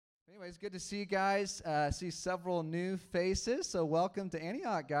Anyways, good to see you guys. See several new faces, so welcome to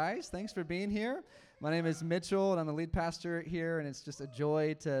Antioch, guys. Thanks for being here. My name is Mitchell, and I'm the lead pastor here, and it's just a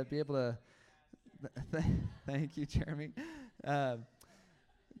joy to be able to thank you, Jeremy.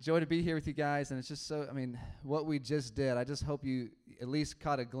 Joy to be here with you guys, and it's just so, what we just did, I just hope you at least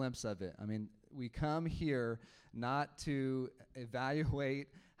caught a glimpse of it. We come here not to evaluate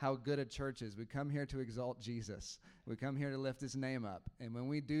how good a church is. We come here to exalt Jesus. We come here to lift his name up. And when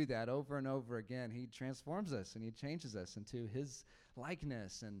we do that over and over again, he transforms us and he changes us into his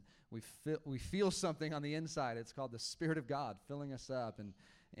likeness. And we feel something on the inside. It's called the Spirit of God filling us up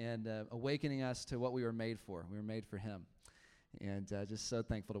and awakening us to what we were made for. We were made for him. And just so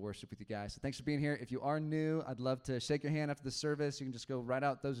thankful to worship with you guys. So thanks for being here. If you are new, I'd love to shake your hand after the service. You can just go right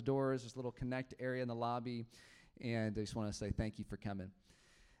out those doors. There's a little connect area in the lobby. And I just want to say thank you for coming.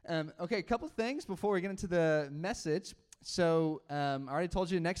 Okay, a couple things before we get into the message. So I already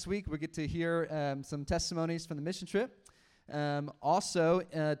told you next week we get to hear some testimonies from the mission trip. Also,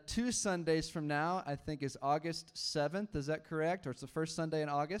 2 Sundays from now, I think is August 7th. Is that correct? Or it's the first Sunday in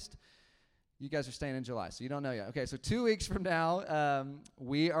August? You guys are staying in July, so you don't know yet. Okay, so 2 weeks from now,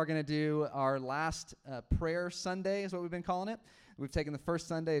 we are going to do our last prayer Sunday is what we've been calling it. We've taken the first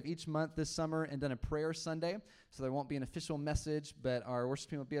Sunday of each month this summer and done a prayer Sunday. So there won't be an official message, but our worship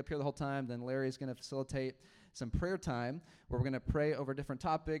team will be up here the whole time. Then Larry's going to facilitate some prayer time where we're going to pray over different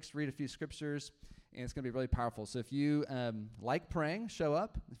topics, read a few scriptures, and it's going to be really powerful. So if you like praying, show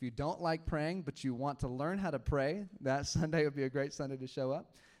up. If you don't like praying, but you want to learn how to pray, that Sunday would be a great Sunday to show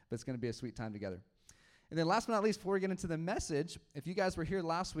up. But it's going to be a sweet time together. And then last but not least, before we get into the message, if you guys were here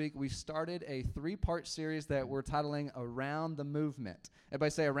last week, we started a 3-part series that we're titling Around the Movement.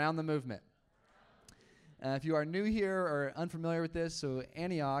 Everybody say Around the Movement. If you are new here or unfamiliar with this, so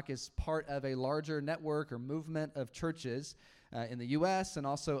Antioch is part of a larger network or movement of churches in the U.S. and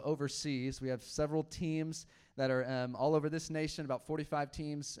also overseas. We have several teams that are all over this nation, about 45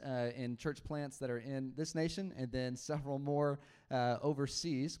 teams in church plants that are in this nation, and then several more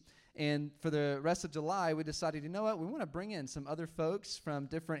overseas. And for the rest of July, we decided, you know what, we want to bring in some other folks from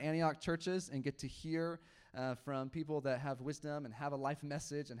different Antioch churches and get to hear from people that have wisdom and have a life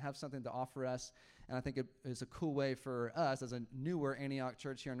message and have something to offer us. And I think it is a cool way for us as a newer Antioch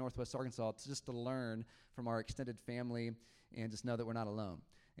church here in Northwest Arkansas to learn from our extended family and just know that we're not alone.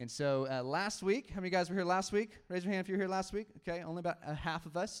 And so last week, how many of you guys were here last week? Raise your hand if you were here last week. Okay, only about half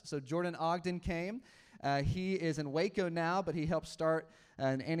of us. So Jordan Ogden came. He is in Waco now, but he helped start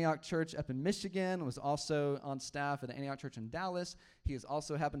an Antioch church up in Michigan, was also on staff at the Antioch church in Dallas. He has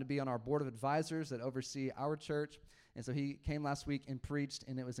also happened to be on our board of advisors that oversee our church. And so he came last week and preached,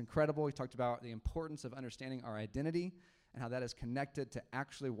 and it was incredible. He talked about the importance of understanding our identity and how that is connected to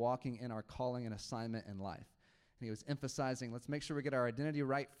actually walking in our calling and assignment in life. And he was emphasizing, let's make sure we get our identity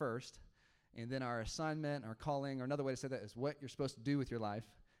right first, and then our assignment, our calling, or another way to say that is what you're supposed to do with your life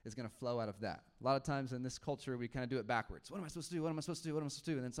is going to flow out of that. A lot of times in this culture, we kind of do it backwards. What am I supposed to do? What am I supposed to do? What am I supposed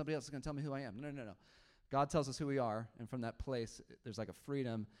to do? And then somebody else is going to tell me who I am. No. God tells us who we are, and from that place, there's like a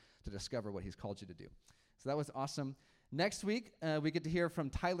freedom to discover what he's called you to do. So that was awesome. Next week, we get to hear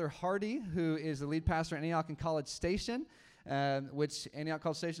from Tyler Hardy, who is the lead pastor at Antioch and College Station, which Antioch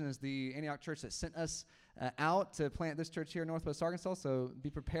College Station is the Antioch church that sent us out to plant this church here in Northwest Arkansas, so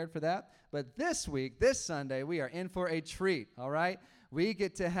be prepared for that. But this week, this Sunday, we are in for a treat, all right? We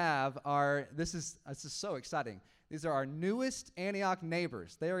get to have this is so exciting. These are our newest Antioch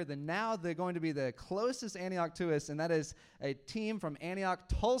neighbors. They're going to be the closest Antioch to us, and that is a team from Antioch,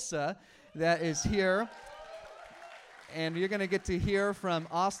 Tulsa that is here. And you're going to get to hear from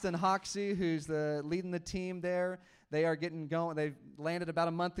Austin Hoxie, who's leading the team there. They are getting going. They landed about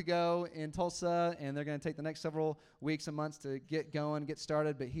a month ago in Tulsa, and they're going to take the next several weeks and months to get going, get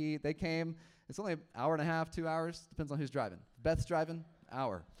started. But they came. It's only an hour and a half, 2 hours. Depends on who's driving. Beth's driving,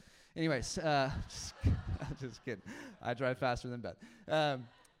 hour. Anyways, just kidding. I drive faster than Beth. But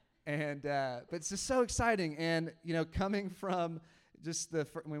it's just so exciting. And, coming from just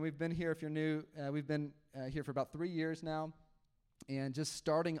when we've been here, if you're new, we've been here for about 3 years now. And just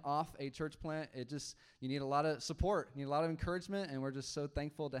starting off a church plant, you need a lot of support, you need a lot of encouragement, and we're just so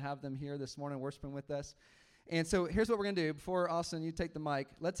thankful to have them here this morning worshiping with us. And so here's what we're going to do. Before, Austin, you take the mic,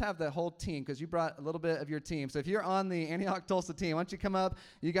 let's have the whole team, because you brought a little bit of your team. So if you're on the Antioch Tulsa team, why don't you come up?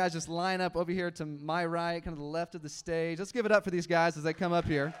 You guys just line up over here to my right, kind of the left of the stage. Let's give it up for these guys as they come up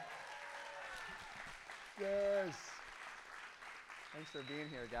here. Yes. Thanks for being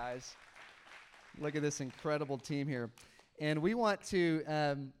here, guys. Look at this incredible team here. And we want to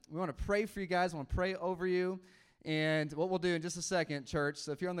pray for you guys. We want to pray over you. And what we'll do in just a second, church,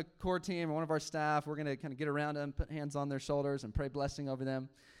 so if you're on the core team or one of our staff, we're going to kind of get around them, put hands on their shoulders, and pray blessing over them.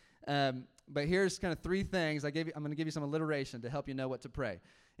 But here's kind of three things. I'm going to give you some alliteration to help you know what to pray.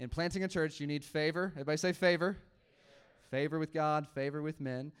 In planting a church, you need favor. Everybody say favor. Favor with God, favor with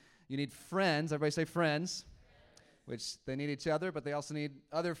men. You need friends. Everybody say friends. Which they need each other, but they also need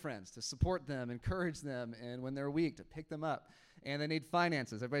other friends to support them, encourage them, and when they're weak, to pick them up. And they need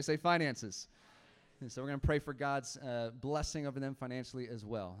finances. Everybody say finances. And so we're going to pray for God's blessing over them financially as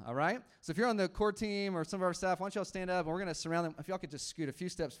well. All right? So if you're on the core team or some of our staff, why don't y'all stand up, and we're going to surround them. If y'all could just scoot a few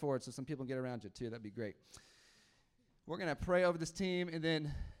steps forward so some people can get around you too, that'd be great. We're going to pray over this team, and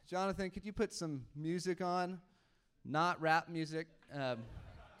then, Jonathan, could you put some music on? Not rap music.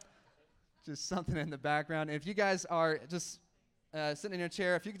 Just something in the background. And if you guys are just sitting in your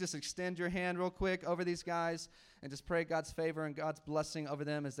chair, if you could just extend your hand real quick over these guys and just pray God's favor and God's blessing over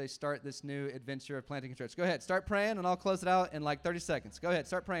them as they start this new adventure of planting a church. Go ahead. Start praying, and I'll close it out in like 30 seconds. Go ahead.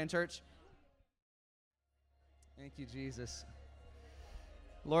 Start praying, church. Thank you, Jesus.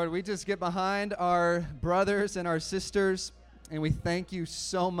 Lord, we just get behind our brothers and our sisters, and we thank you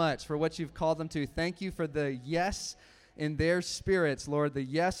so much for what you've called them to. Thank you for the yes in their spirits, Lord, the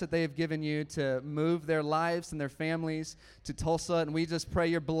yes that they have given you to move their lives and their families to Tulsa. And we just pray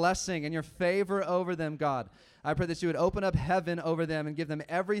your blessing and your favor over them, God. I pray that you would open up heaven over them and give them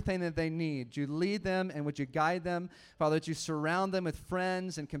everything that they need. You lead them, and would you guide them? Father, that you surround them with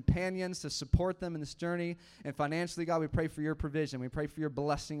friends and companions to support them in this journey. And financially, God, we pray for your provision. We pray for your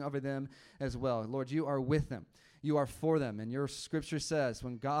blessing over them as well. Lord, you are with them. You are for them. And your scripture says,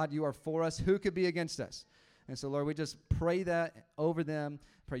 when God, you are for us, who could be against us? And so, Lord, we just pray that over them,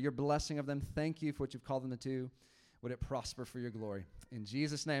 pray your blessing of them. Thank you for what you've called them to do. Would it prosper for your glory? In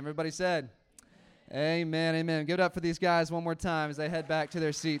Jesus' name, everybody said, amen, amen. Give it up for these guys one more time as they head back to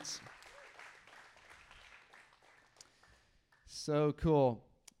their seats. So cool.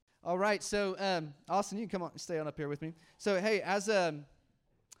 All right, so Austin, you can come on, stay on up here with me. So, hey,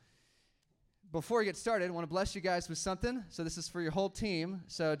 before we get started, I want to bless you guys with something. So this is for your whole team.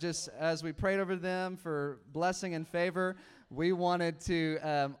 So just as we prayed over them for blessing and favor, we wanted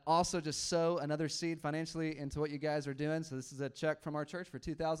to also just sow another seed financially into what you guys are doing. So this is a check from our church for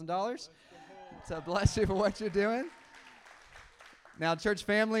 $2,000. So bless you for what you're doing. Now, church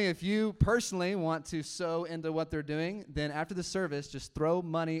family, if you personally want to sow into what they're doing, then after the service, just throw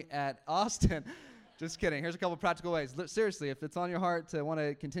money at Austin. Just kidding. Here's a couple of practical ways. Seriously, if it's on your heart to want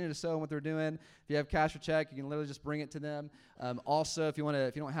to continue to sow in what they're doing, if you have cash or check, you can literally just bring it to them. Also, if you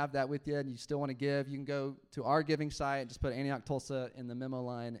don't have that with you and you still want to give, you can go to our giving site and just put Antioch Tulsa in the memo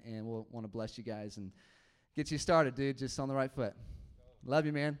line, and we'll want to bless you guys and get you started, dude, just on the right foot. Love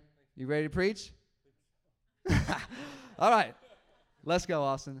you, man. You ready to preach? All right. Let's go,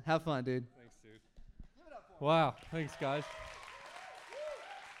 Austin. Have fun, dude. Thanks, dude. Wow. Thanks, guys.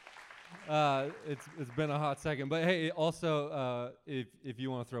 It's been a hot second, but hey, also if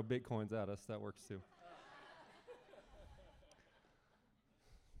you want to throw Bitcoins at us, that works too.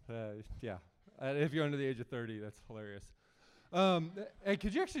 Yeah, if you're under the age of 30, that's hilarious. Hey,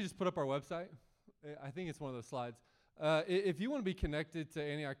 could you actually just put up our website? I think it's one of those slides. If you want to be connected to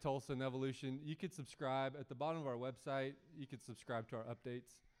Antioch Tulsa and Evolution, you could subscribe at the bottom of our website. You could subscribe to our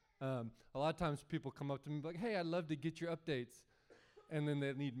updates. A lot of times people come up to me like, "Hey, I'd love to get your updates." And then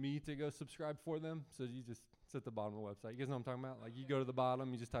they need me to go subscribe for them. So you just, it's at the bottom of the website. You guys know what I'm talking about? Like you go to the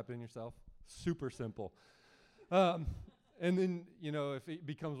bottom, you just type it in yourself. Super simple. And then, if it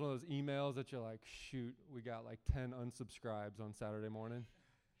becomes one of those emails that you're like, shoot, we got like 10 unsubscribes on Saturday morning.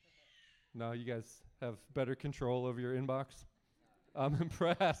 No, you guys have better control over your inbox. I'm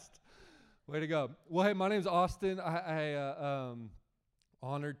impressed. Way to go. Well, hey, my name's Austin. I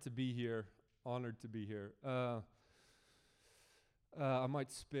honored to be here. I might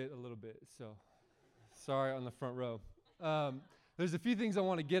spit a little bit, so sorry on the front row. There's a few things I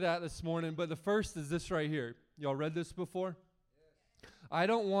want to get at this morning, but the first is this right here. Y'all read this before? Yes. I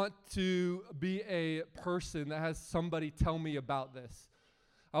don't want to be a person that has somebody tell me about this.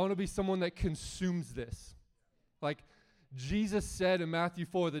 I want to be someone that consumes this. Like Jesus said in Matthew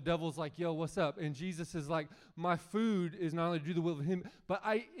 4, the devil's like, yo, what's up? And Jesus is like, my food is not only to do the will of him, but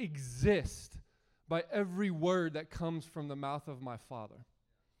I exist by every word that comes from the mouth of my Father.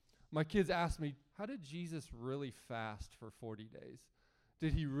 My kids ask me, how did Jesus really fast for 40 days?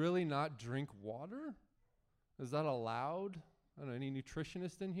 Did he really not drink water? Is that allowed? I don't know, any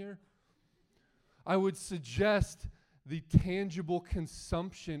nutritionist in here? I would suggest the tangible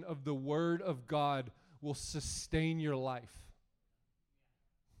consumption of the Word of God will sustain your life.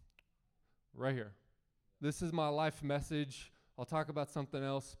 Right here. This is my life message. I'll talk about something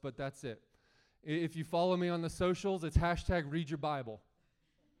else, but that's it. If you follow me on the socials, it's #ReadYourBible.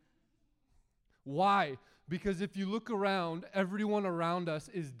 Why? Because if you look around, everyone around us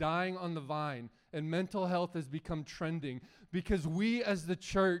is dying on the vine, and mental health has become trending because we as the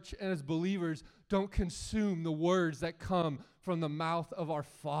church and as believers don't consume the words that come from the mouth of our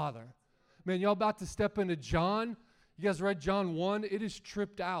Father. Man, y'all about to step into John. You guys read John 1? It is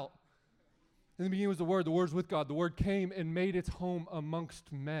tripped out. In the beginning was the Word's with God. The Word came and made its home amongst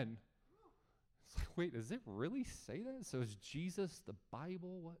men. It's like, wait, does it really say that? So is Jesus the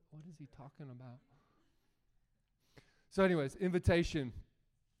Bible? What is he talking about? So anyways, invitation.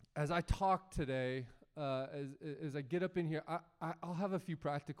 As I talk today, as I get up in here, I'll have a few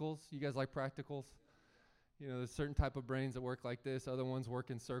practicals. You guys like practicals? You know, there's certain type of brains that work like this. Other ones work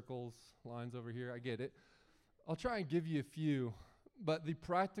in circles, lines over here. I get it. I'll try and give you a few. But the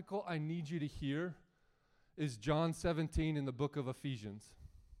practical I need you to hear is John 17 in the book of Ephesians.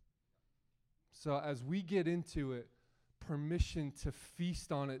 So as we get into it, permission to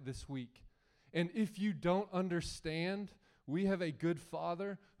feast on it this week. And if you don't understand, we have a good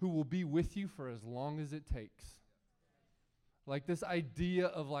Father who will be with you for as long as it takes. Like this idea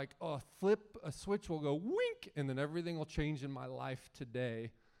of like, oh, flip a switch will go wink, and then everything will change in my life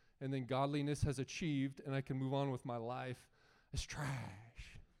today. And then godliness has achieved, and I can move on with my life. It's trash.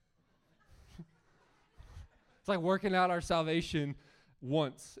 It's like working out our salvation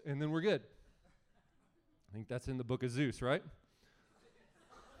once, and then we're good. I think that's in the book of Zeus, right?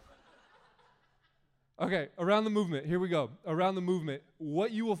 Okay, around the movement. Here we go. Around the movement.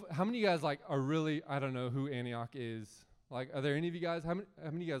 What you will? How many of you guys like are really? I don't know who Antioch is. Like, are there any of you guys? How many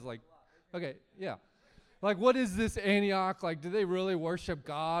of you guys like? Okay, yeah. Like, what is this Antioch? Like, do they really worship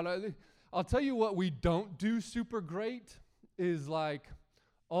God? I'll tell you what we don't do super great is like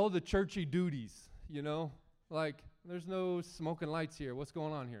all the churchy duties. You know, like there's no smoking lights here. What's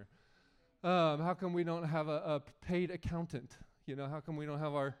going on here? How come we don't have a paid accountant? You know, how come we don't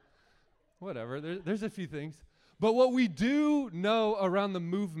have our whatever, there's a few things. But what we do know around the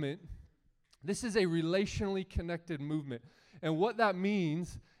movement, this is a relationally connected movement. And what that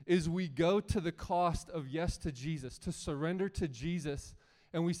means is we go to the cost of yes to Jesus, to surrender to Jesus,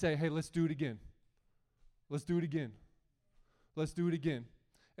 and we say, hey, let's do it again. Let's do it again. Let's do it again.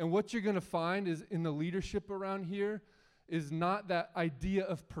 And what you're going to find is in the leadership around here is not that idea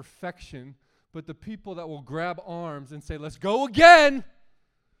of perfection, but the people that will grab arms and say, let's go again.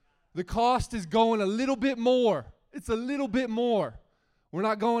 The cost is going a little bit more. It's a little bit more. We're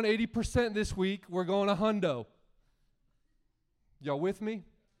not going 80% this week. We're going a hundo. Y'all with me?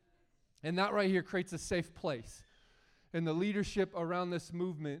 And that right here creates a safe place. And the leadership around this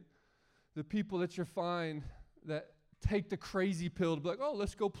movement, the people that you find that take the crazy pill to be like, oh,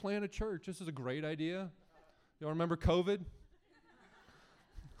 let's go plant a church. This is a great idea. Y'all remember COVID?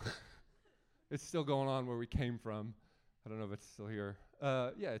 It's still going on where we came from. I don't know if it's still here.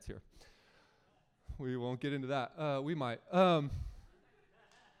 Yeah, it's here. We won't get into that. We might. But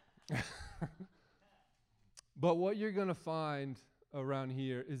what you're going to find around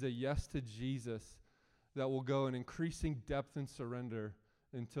here is a yes to Jesus that will go in increasing depth and surrender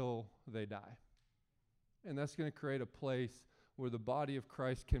until they die. And that's going to create a place where the body of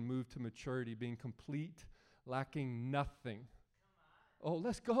Christ can move to maturity, being complete, lacking nothing. Oh,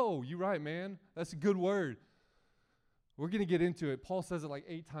 let's go. You're right, man. That's a good word. We're going to get into it. Paul says it like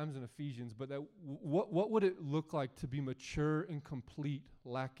 8 times in Ephesians, but that what would it look like to be mature and complete,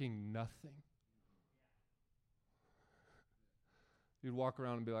 lacking nothing? You'd walk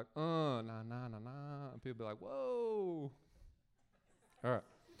around and be like, nah. And people be like, whoa. All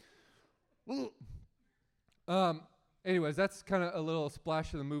right. Anyways, that's kind of a little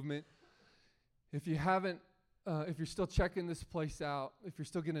splash of the movement. If you haven't, if you're still checking this place out, if you're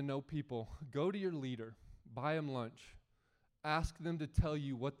still getting to know people, go to your leader, buy them lunch, ask them to tell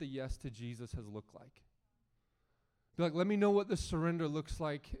you what the yes to Jesus has looked like. Be like, let me know what the surrender looks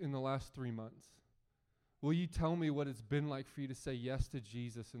like in the last 3 months. Will you tell me what it's been like for you to say yes to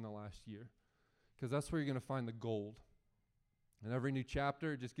Jesus in the last year? Because that's where you're going to find the gold. And every new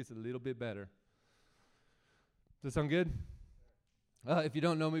chapter, it just gets a little bit better. Does that sound good? If you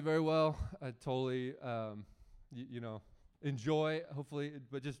don't know me very well, I totally, enjoy, hopefully,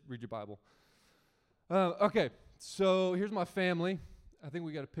 but just read your Bible. Okay, so here's my family. I think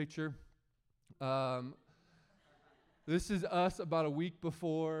we got a picture. This is us about a week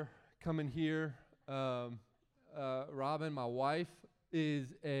before coming here. Robin, my wife,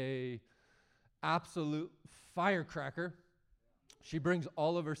 is a absolute firecracker. She brings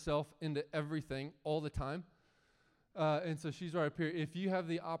all of herself into everything all the time. And so she's right up here. If you have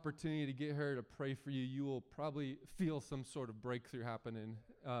the opportunity to get her to pray for you, you will probably feel some sort of breakthrough happening.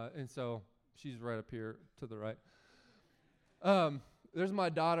 And so she's right up here to the right. There's my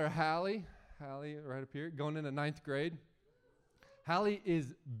daughter, Hallie. Hallie, right up here, going into 9th grade. Hallie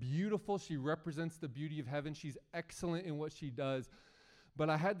is beautiful. She represents the beauty of heaven. She's excellent in what she does. But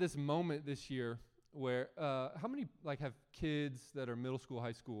I had this moment this year where, how many have kids that are middle school,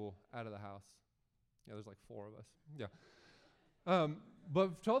 high school, out of the house? Yeah, there's 4 of us. Yeah.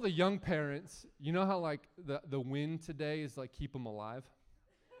 But to all the young parents, you know how the win today is keep them alive?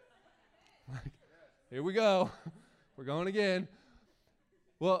 Here we go. We're going again.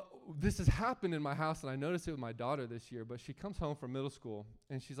 Well, this has happened in my house, and I noticed it with my daughter this year, but she comes home from middle school,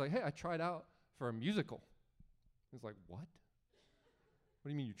 and she's like, hey, I tried out for a musical. It's like, what? What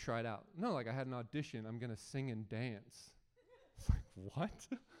do you mean you tried out? No, I had an audition. I'm going to sing and dance. It's like, what?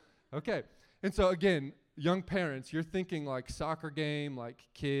 Okay. And so, again, young parents, you're thinking soccer game,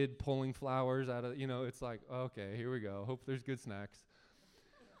 kid pulling flowers out of, it's okay, here we go. Hope there's good snacks.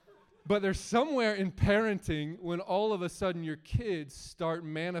 But there's somewhere in parenting when all of a sudden your kids start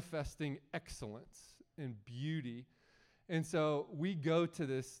manifesting excellence and beauty. And so we go to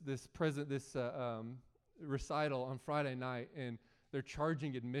this recital on Friday night, and they're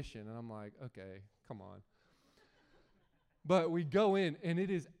charging admission. And I'm like, okay, come on. But we go in, and it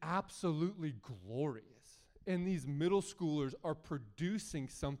is absolutely glorious. And these middle schoolers are producing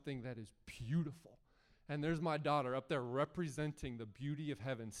something that is beautiful. And there's my daughter up there representing the beauty of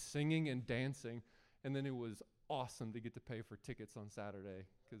heaven, singing and dancing. And then it was awesome to get to pay for tickets on Saturday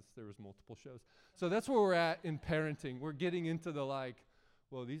because there was multiple shows. So that's where we're at in parenting. We're getting into the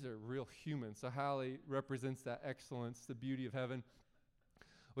well, these are real humans. So Hallie represents that excellence, the beauty of heaven.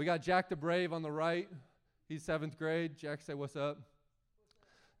 We got Jack the Brave on the right. He's 7th grade. Jack, say what's up.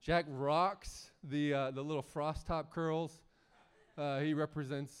 Jack rocks the little frost top curls. He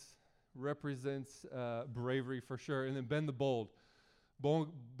represents bravery for sure. And then Ben the Bold.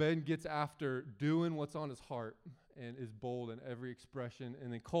 Ben gets after doing what's on his heart and is bold in every expression.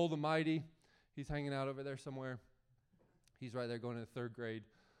 And then Cole the Mighty, he's hanging out over there somewhere. He's right there going into 3rd grade.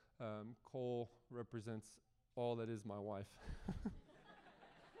 Cole represents all that is my wife.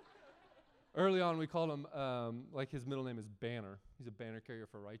 Early on, we called him, his middle name is Banner. He's a banner carrier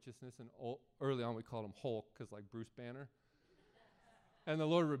for righteousness. And early on, we called him Hulk because Bruce Banner. And the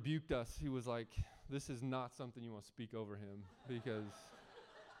Lord rebuked us. He was like, this is not something you want to speak over him because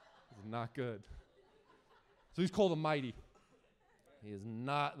it's not good. So he's called the Mighty. He is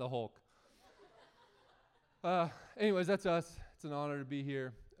not the Hulk. Anyways, that's us. It's an honor to be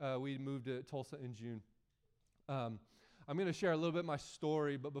here. We moved to Tulsa in June. I'm going to share a little bit my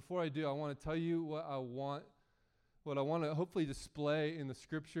story, but before I do, I want to tell you what I want to hopefully display in the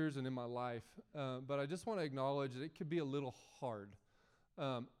scriptures and in my life. But I just want to acknowledge that it could be a little hard.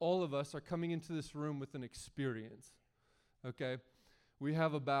 All of us are coming into this room with an experience, okay? We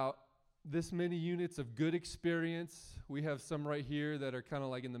have about this many units of good experience. We have some right here that are kind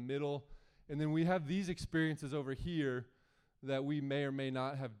of in the middle. And then we have these experiences over here that we may or may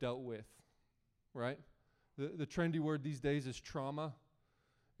not have dealt with, right? The trendy word these days is trauma.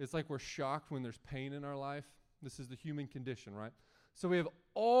 It's we're shocked when there's pain in our life. This is the human condition, right? So we have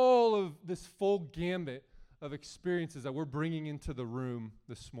all of this full gambit of experiences that we're bringing into the room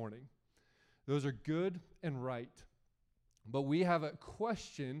this morning. Those are good and right. But we have a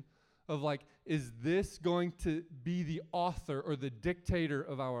question of is this going to be the author or the dictator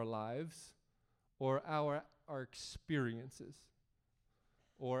of our lives or our experiences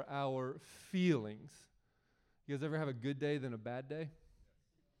or our feelings? You guys ever have a good day then a bad day?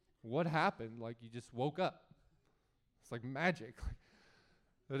 What happened? You just woke up. It's like magic.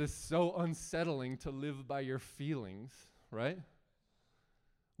 It is so unsettling to live by your feelings, right?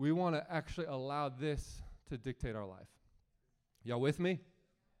 We want to actually allow this to dictate our life. Y'all with me?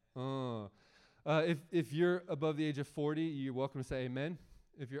 If you're above the age of 40, you're welcome to say amen.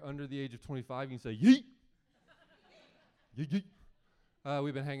 If you're under the age of 25, you can say yeet. Yeet, yeet.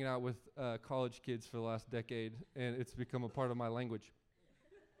 We've been hanging out with college kids for the last decade, and it's become a part of my language.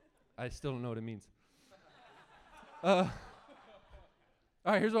 I still don't know what it means.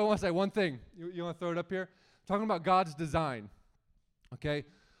 All right, here's what I want to say. One thing. You want to throw it up here? I'm talking about God's design, okay?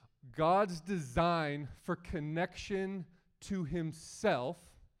 God's design for connection to himself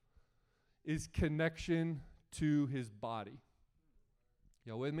is connection to his body.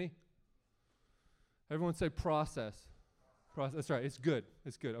 Y'all with me? Everyone say process. That's right. It's good.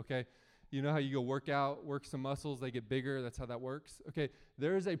 It's good, okay? You know how you go work some muscles, they get bigger. That's how that works. Okay,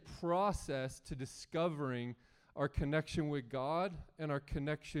 there is a process to discovering our connection with God and our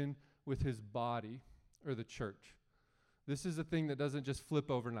connection with his body or the church. This is a thing that doesn't just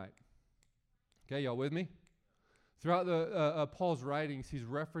flip overnight. Okay, y'all with me? Throughout Paul's writings, he's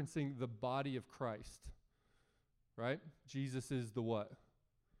referencing the body of Christ, right? Jesus is the what?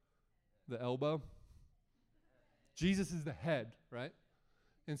 the elbow. Jesus is the head, right?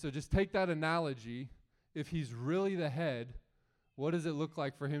 And so just take that analogy. If he's really the head, what does it look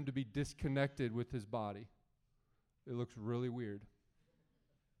like for him to be disconnected with his body? It looks really weird.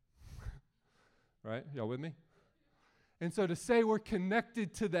 Right? Y'all with me? And so to say we're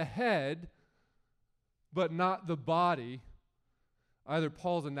connected to the head, but not the body, either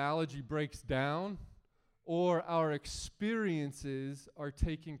Paul's analogy breaks down or our experiences are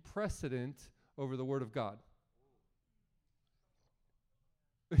taking precedent over the Word of God.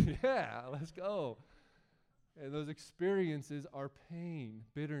 Yeah, let's go. And those experiences are pain,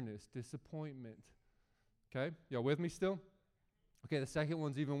 bitterness, disappointment. Okay? Y'all with me still? Okay, the second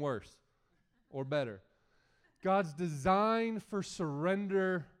one's even worse or better. God's design for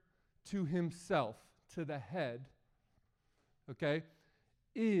surrender to himself, to the head, okay,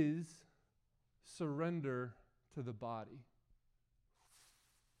 is surrender to the body.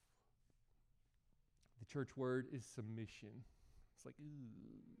 The church word is submission. It's like,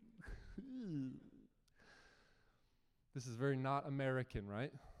 ooh. This is very not American,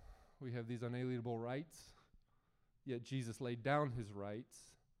 right? We have these unalienable rights, yet Jesus laid down his rights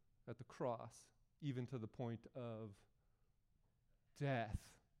at the cross, even to the point of death.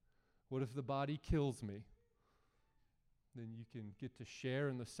 What if the body kills me? Then you can get to share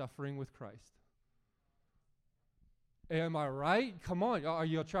in the suffering with Christ. Am I right? Come on, are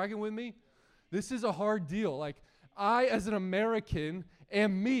you tracking with me? This is a hard deal. Like, I, as an American,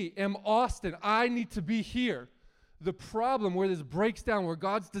 am Austin. I need to be here. The problem where this breaks down, where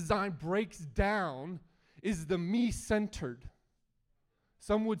God's design breaks down, is the me-centered.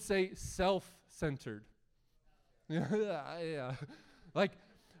 Some would say self-centered. Yeah. Like,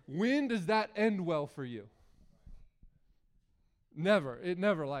 when does that end well for you? Never. It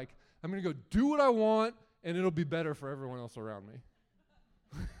never. Like, I'm going to go do what I want, and it'll be better for everyone else around me.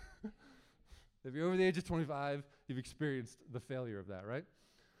 If you're over the age of 25, you've experienced the failure of that, right?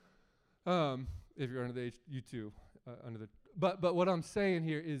 If you're under the age, you too. But what I'm saying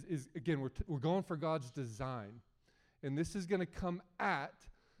here is again, we're going for God's design. And this is going to come at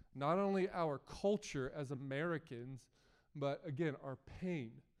not only our culture as Americans, but again, our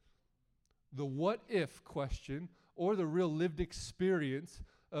pain. The what if question, or the real lived experience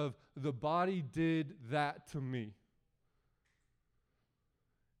of the body did that to me.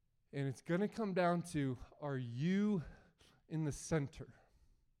 And it's going to come down to, are you in the center?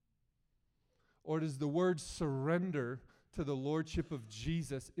 Or does the word surrender to the lordship of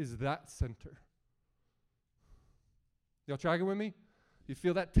Jesus, is that center? Y'all tracking with me? You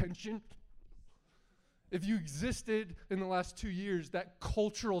feel that tension? If you existed in the last 2 years, that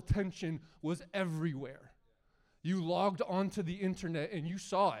cultural tension was everywhere. You logged onto the internet and you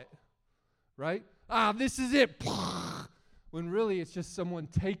saw it, right? This is it. When really it's just someone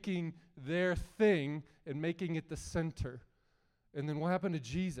taking their thing and making it the center. And then what happened to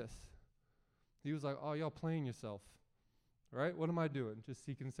Jesus? He was like, oh, y'all playing yourself, right? What am I doing? Just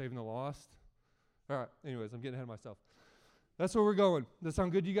seeking and saving the lost? All right, anyways, I'm getting ahead of myself. That's where we're going. Does that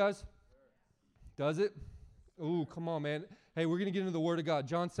sound good to you guys? Does it? Ooh, come on, man. Hey, we're going to get into the Word of God.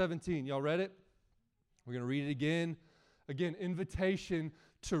 John 17, y'all read it? We're going to read it again. Again, invitation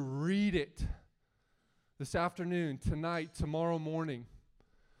to read it this afternoon, tonight, tomorrow morning.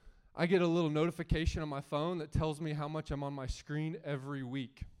 I get a little notification on my phone that tells me how much I'm on my screen every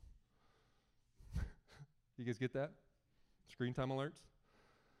week. You guys get that? Screen time alerts?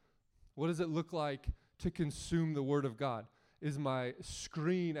 What does it look like to consume the Word of God? Is my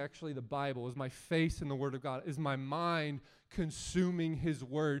screen actually the Bible? Is my face in the Word of God? Is my mind consuming His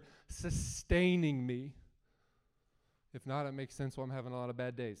Word, sustaining me? If not, it makes sense why I'm having a lot of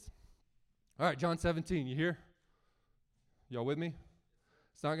bad days. All right, John 17, you here? Y'all with me?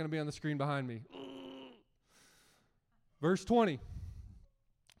 It's not going to be on the screen behind me. Verse 20.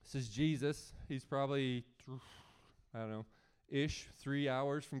 This is Jesus. He's probably, 3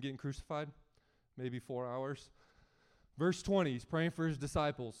 hours from getting crucified, maybe 4 hours. Verse 20, he's praying for his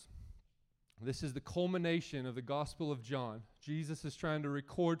disciples. This is the culmination of the Gospel of John. John is trying to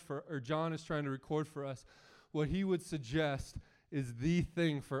record for us what he would suggest is the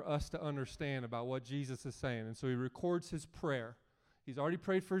thing for us to understand about what Jesus is saying. And so he records his prayer. He's already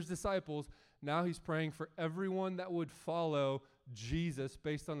prayed for his disciples. Now he's praying for everyone that would follow Jesus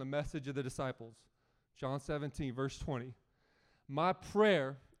based on the message of the disciples. John 17, verse 20. My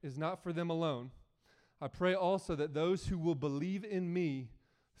prayer is not for them alone. I pray also that those who will believe in me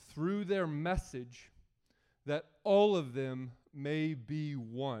through their message, that all of them may be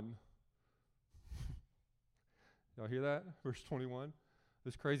one. Y'all hear that? Verse 21.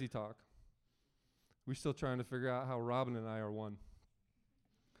 This crazy talk. We're still trying to figure out how Robin and I are one.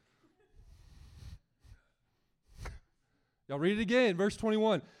 Y'all read it again, verse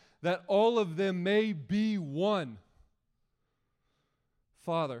 21. That all of them may be one.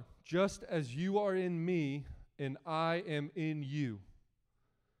 Father, just as you are in me and I am in you,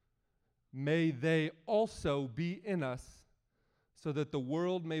 may they also be in us, so that the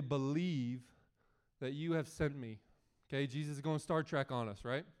world may believe that you have sent me. Okay, Jesus is going Star Trek on us,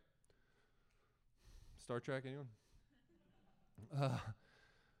 right? Star Trek, anyone?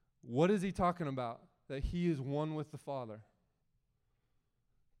 What is he talking about? That he is one with the Father.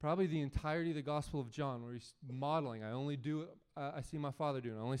 Probably the entirety of the Gospel of John, where he's modeling. I only do I see my Father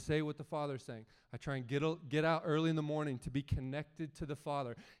doing. I only say what the Father's saying. I try and get out early in the morning to be connected to the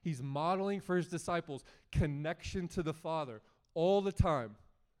Father. He's modeling for his disciples connection to the Father all the time.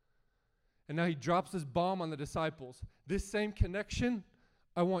 And now he drops this bomb on the disciples. This same connection,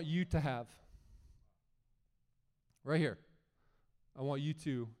 I want you to have. Right here. I want you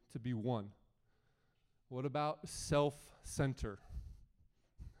two to be one. What about self-center?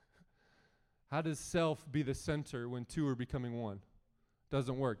 How does self be the center when two are becoming one?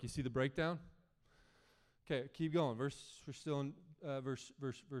 Doesn't work. You see the breakdown? Okay, keep going. We're still in verse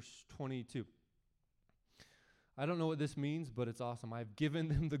 22. I don't know what this means, but it's awesome. I've given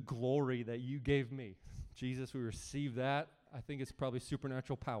them the glory that you gave me. Jesus, we receive that. I think it's probably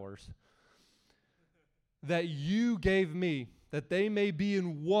supernatural powers. That you gave me, that they may be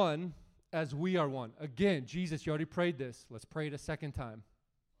in one as we are one. Again, Jesus, you already prayed this. Let's pray it a second time.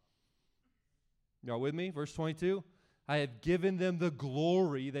 Y'all with me? Verse 22. I have given them the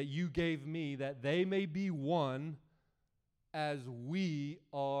glory that you gave me, that they may be one as we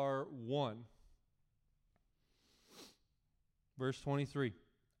are one. Verse 23.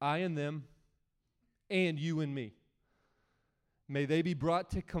 I and them, and you and me. May they be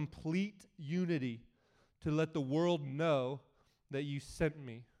brought to complete unity, to let the world know that you sent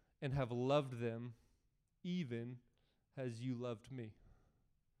me and have loved them even as you loved me.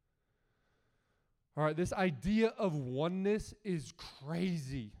 All right, this idea of oneness is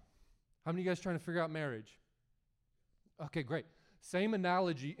crazy. How many of you guys trying to figure out marriage? Okay, great. Same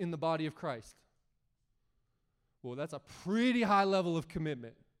analogy in the body of Christ. Well, that's a pretty high level of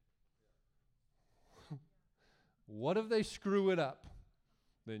commitment. What if they screw it up?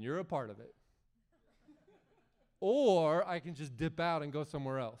 Then you're a part of it. Or I can just dip out and go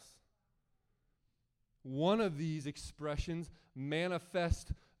somewhere else. One of these expressions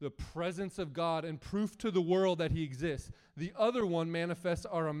manifests the presence of God and proof to the world that he exists. The other one manifests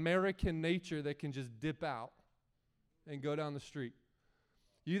our American nature that can just dip out and go down the street.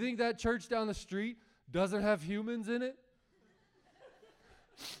 You think that church down the street doesn't have humans in it?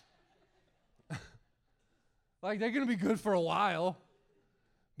 Like, they're going to be good for a while,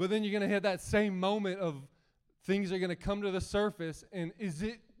 but then you're going to hit that same moment of things are going to come to the surface, and is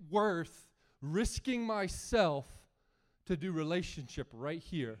it worth risking myself to do relationship right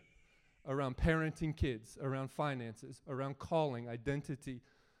here around parenting kids, around finances, around calling, identity,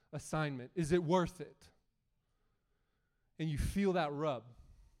 assignment? Is it worth it? And you feel that rub.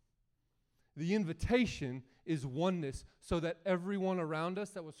 The invitation is oneness, so that everyone around us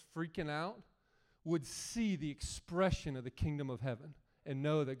that was freaking out would see the expression of the kingdom of heaven and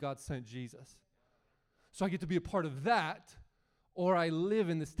know that God sent Jesus. So I get to be a part of that, or I live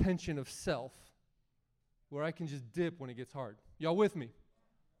in this tension of self where I can just dip when it gets hard. Y'all with me?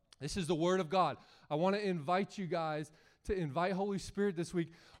 This is the word of God. I want to invite you guys to invite Holy Spirit this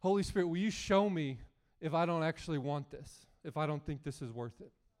week. Holy Spirit, will you show me if I don't actually want this, if I don't think this is worth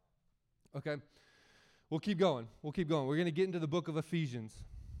it? Okay? We'll keep going. We're going to get into the book of Ephesians.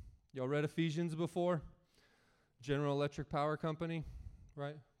 Y'all read Ephesians before? General Electric Power Company,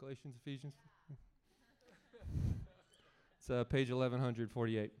 right? Galatians, Ephesians. It's page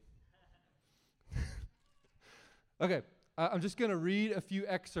 1148. Okay, I'm just going to read a few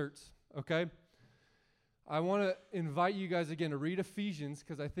excerpts, okay? I want to invite you guys again to read Ephesians,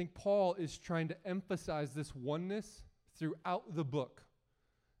 because I think Paul is trying to emphasize this oneness throughout the book.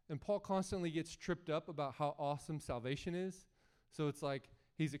 And Paul constantly gets tripped up about how awesome salvation is. So it's like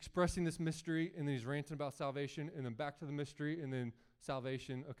he's expressing this mystery, and then he's ranting about salvation, and then back to the mystery, and then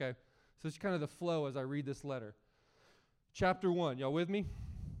salvation, okay? So it's kind of the flow as I read this letter. Chapter 1, y'all with me?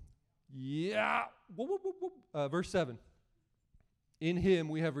 Yeah. Verse 7. In him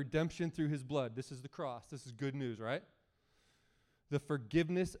we have redemption through his blood. This is the cross. This is good news, right? The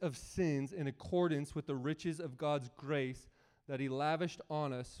forgiveness of sins in accordance with the riches of God's grace that he lavished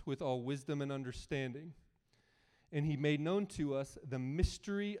on us with all wisdom and understanding. And he made known to us the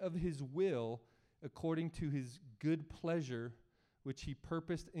mystery of his will according to his good pleasure, which he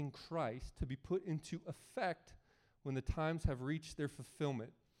purposed in Christ to be put into effect when the times have reached their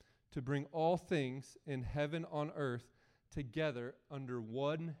fulfillment, to bring all things in heaven on earth together under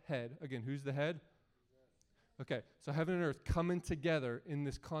one head. Again, who's the head? Okay, so heaven and earth coming together in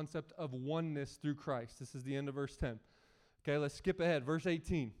this concept of oneness through Christ. This is the end of verse 10. Okay, let's skip ahead. Verse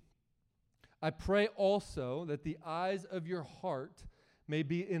 18. I pray also that the eyes of your heart may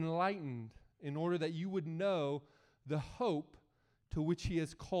be enlightened, in order that you would know the hope to which he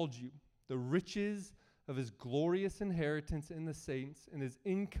has called you, the riches of his glorious inheritance in the saints, and his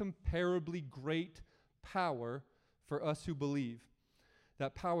incomparably great power for us who believe.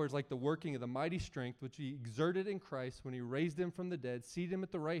 That power is like the working of the mighty strength which he exerted in Christ when he raised him from the dead, seated him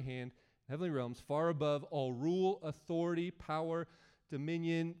at the right hand, heavenly realms, far above all rule, authority, power,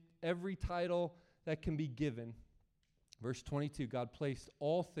 dominion, every title that can be given. Verse 22, God placed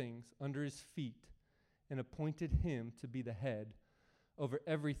all things under his feet and appointed him to be the head over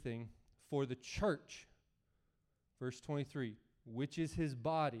everything for the church. Verse 23, which is his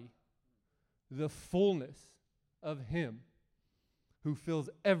body, the fullness of him who fills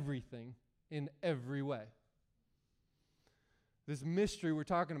everything in every way. This mystery we're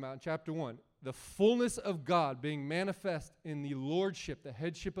talking about in chapter 1, the fullness of God being manifest in the lordship, the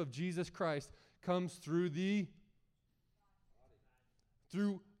headship of Jesus Christ, comes through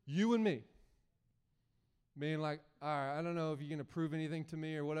you and me. Being like, all right, I don't know if you're going to prove anything to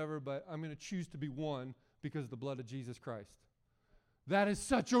me or whatever, but I'm going to choose to be one because of the blood of Jesus Christ. That is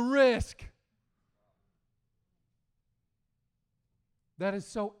such a risk. That is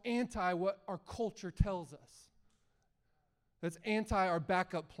so anti what our culture tells us. That's anti our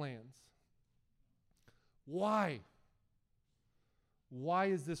backup plans. Why? Why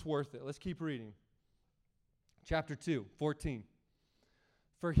is this worth it? Let's keep reading. Chapter 2, 14.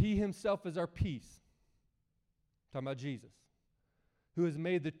 For he himself is our peace. Talking about Jesus. Who has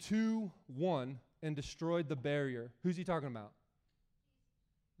made the two one and destroyed the barrier. Who's he talking about?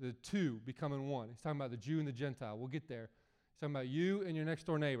 The two becoming one. He's talking about the Jew and the Gentile. We'll get there. He's talking about you and your next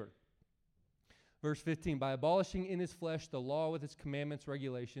door neighbor. Verse 15, by abolishing in his flesh the law with its commandments,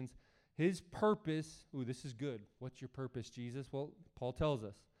 regulations, his purpose, this is good. What's your purpose, Jesus? Well, Paul tells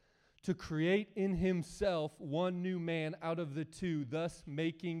us. To create in himself one new man out of the two, thus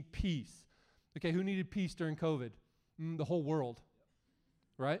making peace. Okay, who needed peace during COVID? The whole world,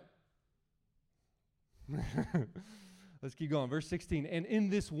 right? Let's keep going. Verse 16, and in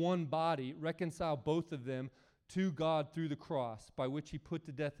this one body reconcile both of them to God through the cross, by which he put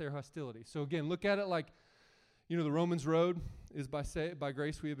to death their hostility. So again, look at it like, the Romans road is by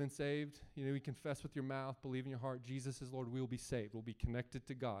grace we have been saved. You confess with your mouth, believe in your heart, Jesus is Lord, we will be saved. We'll be connected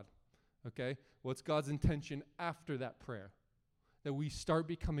to God. Okay? What's God's intention after that prayer? That we start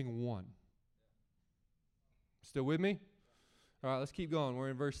becoming one. Still with me? All right, let's keep going.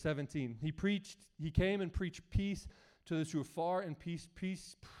 We're in verse 17. He came and preached peace to those who are far and peace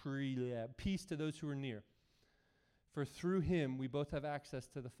to those who are near. For through him we both have access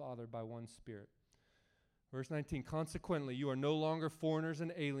to the Father by one Spirit. Verse 19, consequently, you are no longer foreigners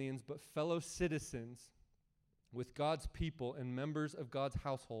and aliens, but fellow citizens with God's people and members of God's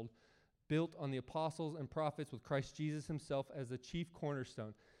household, built on the apostles and prophets with Christ Jesus himself as the chief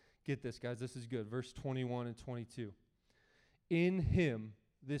cornerstone. Get this, guys, this is good. Verse 21 and 22. In him,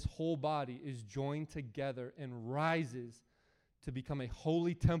 this whole body is joined together and rises to become a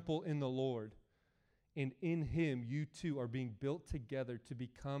holy temple in the Lord. And in him, you too are being built together to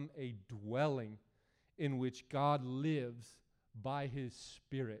become a dwelling in which God lives by his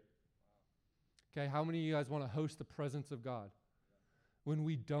Spirit. Okay, how many of you guys want to host the presence of God? When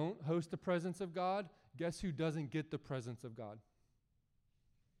we don't host the presence of God, guess who doesn't get the presence of God?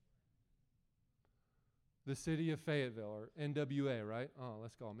 The city of Fayetteville, or NWA, right? Oh,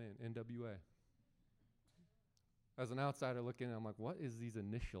 let's call them in, NWA. As an outsider looking in, I'm like, what is these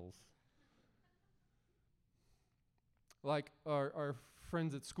initials? Like our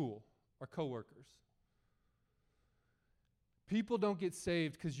friends at school, our coworkers. People don't get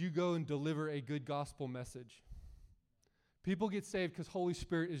saved because you go and deliver a good gospel message. People get saved because Holy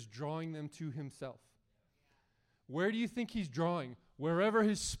Spirit is drawing them to himself. Where do you think he's drawing? Wherever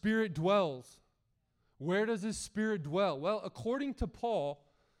his Spirit dwells. Where does his Spirit dwell? Well, according to Paul,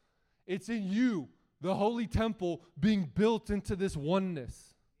 it's in you, the holy temple, being built into this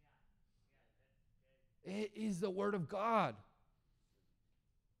oneness. It is the Word of God.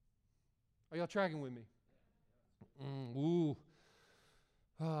 Are y'all tracking with me?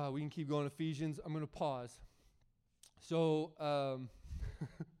 We can keep going. Ephesians. I'm going to pause. So,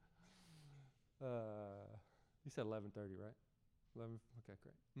 you said 11:30, right? 11. Okay,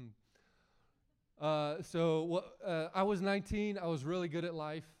 great. I was 19. I was really good at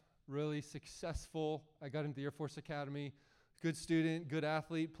life, really successful. I got into the Air Force Academy. Good student, good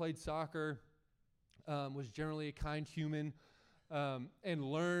athlete. Played soccer. was generally a kind human, and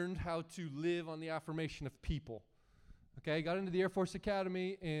learned how to live on the affirmation of people. Okay, got into the Air Force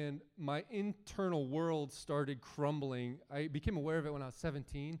Academy, and my internal world started crumbling. I became aware of it when I was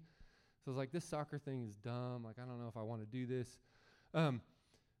 17. So I was like, this soccer thing is dumb. Like, I don't know if I want to do this.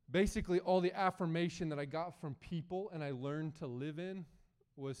 Basically, all the affirmation that I got from people and I learned to live in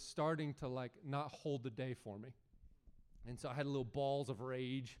was starting to, like, not hold the day for me. And so I had little balls of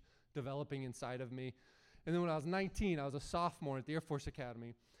rage developing inside of me. And then when I was 19, I was a sophomore at the Air Force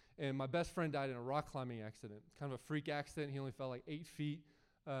Academy, and my best friend died in a rock climbing accident. Kind of a freak accident. He only fell like 8 feet,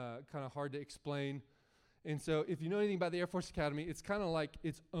 kind of hard to explain. And so if you know anything about the Air Force Academy, it's kind of like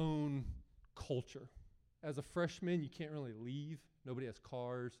its own culture. As a freshman, you can't really leave. Nobody has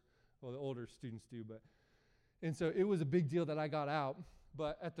cars. Well, the older students do, but. And so it was a big deal that I got out.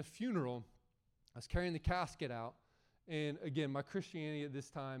 But at the funeral, I was carrying the casket out. And again, my Christianity at this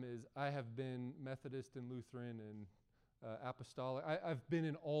time is I have been Methodist and Lutheran and apostolic. I've been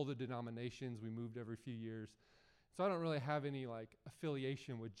in all the denominations. We moved every few years. So I don't really have any like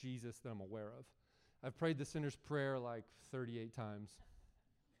affiliation with Jesus that I'm aware of. I've prayed the sinner's prayer like 38 times.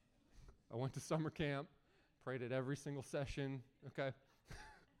 I went to summer camp, prayed it every single session, okay?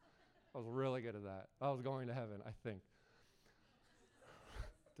 I was really good at that. I was going to heaven, I think.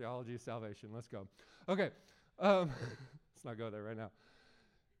 Theology of salvation, let's go. Okay, let's not go there right now.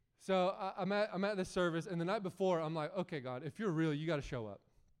 So I'm at this service, and the night before, I'm like, okay, God, if you're real, you got to show up.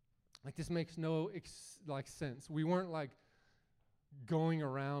 Like, this makes no sense. We weren't like going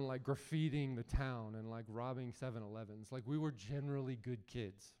around like graffitiing the town and like robbing 7-Elevens. Like, we were generally good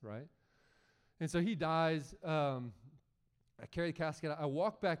kids, right? And so he dies. I carry the casket out. I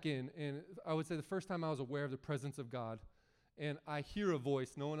walk back in, and I would say the first time I was aware of the presence of God, and I hear a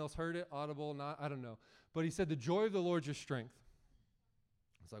voice. No one else heard it, audible, not, I don't know. But he said, the joy of the Lord is your strength.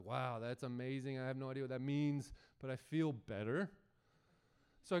 It's like, wow, that's amazing. I have no idea what that means, but I feel better.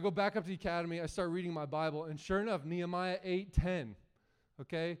 So I go back up to the academy. I start reading my Bible, and sure enough, Nehemiah 8:10,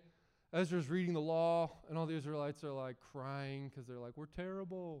 okay? Ezra's reading the law, and all the Israelites are like crying because they're like, we're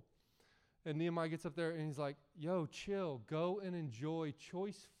terrible. And Nehemiah gets up there, and he's like, yo, chill. Go and enjoy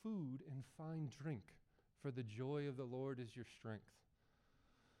choice food and fine drink, for the joy of the Lord is your strength.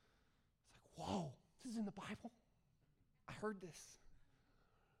 It's like, whoa, this is in the Bible? I heard this.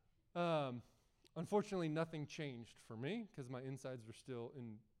 Unfortunately, nothing changed for me because my insides were still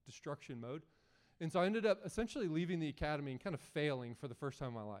in destruction mode. And so I ended up essentially leaving the academy and kind of failing for the first time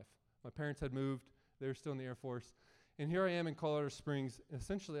in my life. My parents had moved. They were still in the Air Force. And here I am in Colorado Springs.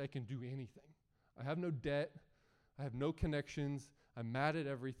 Essentially, I can do anything. I have no debt. I have no connections. I'm mad at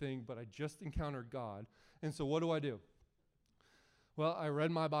everything, but I just encountered God. And so what do? Well, I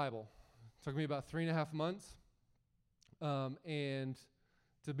read my Bible. It took me about 3.5 months. And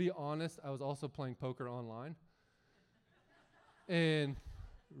to be honest, I was also playing poker online. And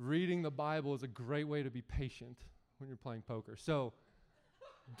reading the Bible is a great way to be patient when you're playing poker. So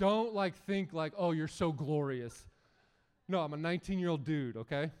don't think oh, you're so glorious. No, I'm a 19-year-old dude,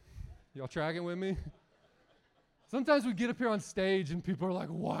 okay? Y'all tracking with me? Sometimes we get up here on stage and people are like,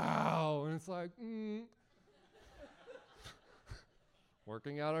 wow. And it's like,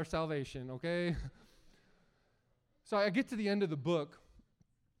 working out our salvation, okay? So I get to the end of the book,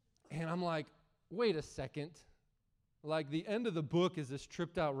 and I'm like, wait a second. Like, the end of the book is this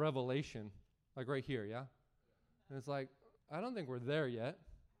tripped out revelation, like right here, yeah? And it's like, I don't think we're there yet.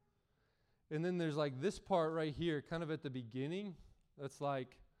 And then there's like this part right here, kind of at the beginning, that's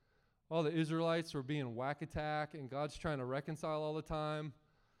like all the Israelites were being whack-attack, and God's trying to reconcile all the time.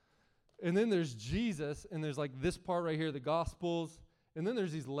 And then there's Jesus, and there's like this part right here, the Gospels, and then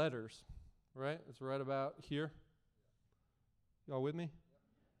there's these letters, right? It's right about here. Y'all with me?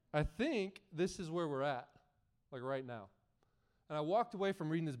 I think this is where we're at, like right now. And I walked away from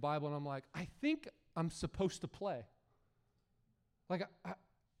reading this Bible, and I'm like, I think I'm supposed to play. Like,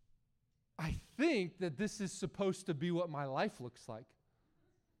 I think that this is supposed to be what my life looks like.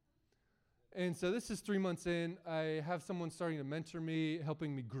 And so this is 3 months in. I have someone starting to mentor me,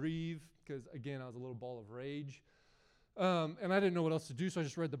 helping me grieve, because, again, I was a little ball of rage. And I didn't know what else to do, so I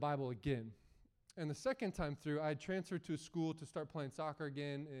just read the Bible again. And the second time through, I had transferred to a school to start playing soccer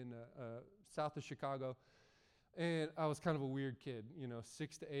again in south of Chicago. And I was kind of a weird kid,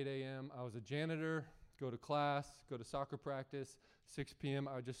 6 to 8 a.m. I was a janitor, go to class, go to soccer practice. 6 p.m.,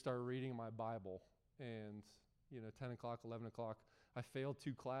 I would just start reading my Bible. And, 10 o'clock, 11 o'clock, I failed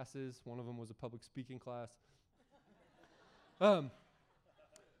 2 classes. One of them was a public speaking class.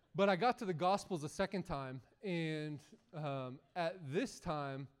 But I got to the Gospels a second time, and at this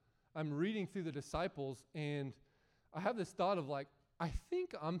time, I'm reading through the disciples, and I have this thought of like, I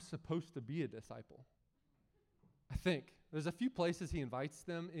think I'm supposed to be a disciple. I think. There's a few places he invites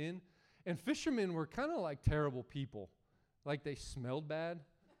them in. And fishermen were kind of like terrible people. Like they smelled bad.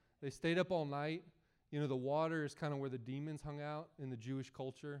 They stayed up all night. You know, the water is kind of where the demons hung out in the Jewish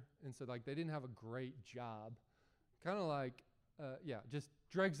culture. And so like they didn't have a great job. Kind of like, just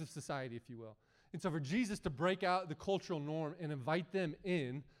dregs of society, if you will. And so for Jesus to break out the cultural norm and invite them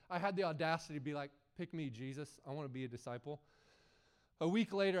in, I had the audacity to be like, pick me, Jesus. I want to be a disciple. A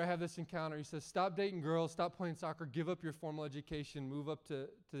week later, I have this encounter. He says, stop dating girls, stop playing soccer, give up your formal education, move up to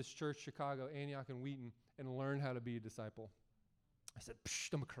this church, Chicago, Antioch, and Wheaton, and learn how to be a disciple. I said,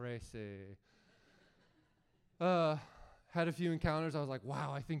 psh, I'm crazy. Had a few encounters. I was like,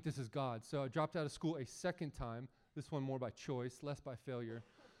 wow, I think this is God. So I dropped out of school a second time, this one more by choice, less by failure.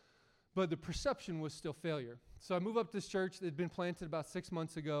 But the perception was still failure. So I move up to this church that had been planted about 6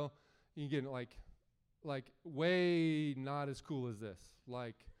 months ago. You get like way not as cool as this.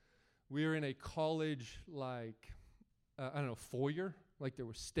 Like we were in a college, foyer. Like there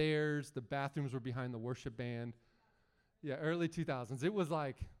were stairs. The bathrooms were behind the worship band. Yeah, early 2000s. It was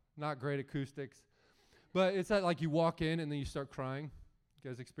like not great acoustics. But it's like you walk in and then you start crying. You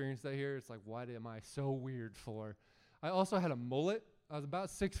guys experience that here? It's like, what am I so weird for? I also had a mullet. I was about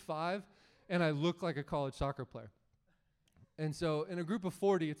 6'5", and I looked like a college soccer player. And so in a group of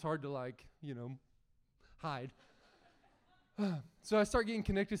 40, it's hard to hide. So I start getting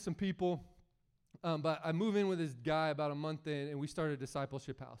connected to some people, but I move in with this guy about a month in, and we start a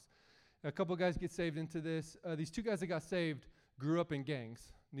discipleship house. A couple guys get saved into this. These two guys that got saved grew up in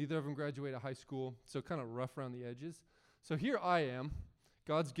gangs. Neither of them graduated high school, so kind of rough around the edges. So here I am,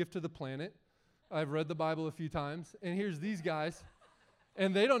 God's gift to the planet. I've read the Bible a few times, and here's these guys.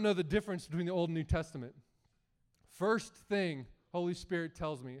 And they don't know the difference between the Old and New Testament. First thing Holy Spirit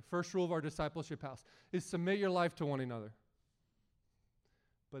tells me, first rule of our discipleship house, is submit your life to one another.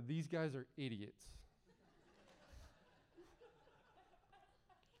 But these guys are idiots.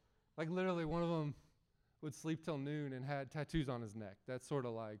 Like literally one of them would sleep till noon and had tattoos on his neck. That's sort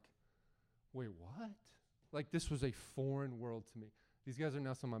of like, wait, what? Like this was a foreign world to me. These guys are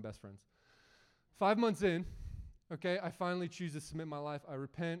now some of my best friends. 5 months in, okay, I finally choose to submit my life. I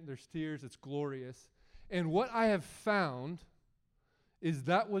repent. There's tears. It's glorious. And what I have found is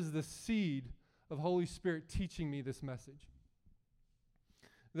that was the seed of Holy Spirit teaching me this message.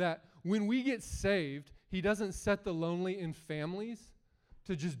 That when we get saved, he doesn't set the lonely in families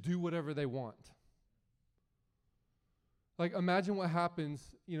to just do whatever they want. Like imagine what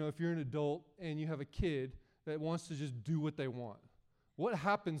happens, if you're an adult and you have a kid that wants to just do what they want. What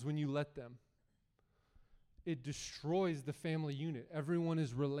happens when you let them? It destroys the family unit. Everyone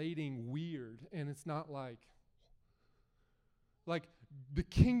is relating weird, and it's not like the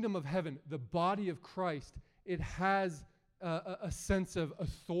kingdom of heaven, the body of Christ, it has a sense of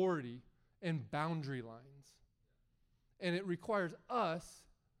authority and boundary lines. And it requires us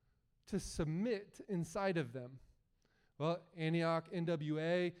to submit inside of them. Well, Antioch,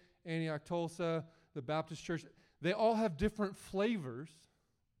 NWA, Antioch, Tulsa, the Baptist Church, they all have different flavors,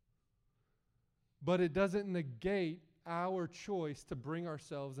 but it doesn't negate our choice to bring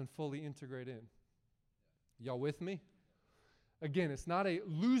ourselves and fully integrate in. Y'all with me? Again, it's not a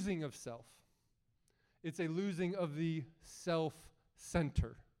losing of self. It's a losing of the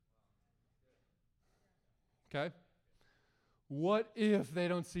self-center. Okay? What if they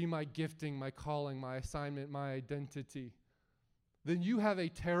don't see my gifting, my calling, my assignment, my identity? Then you have a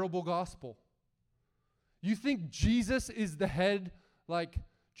terrible gospel. You think Jesus is the head,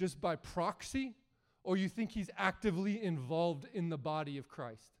 just by proxy? Or you think he's actively involved in the body of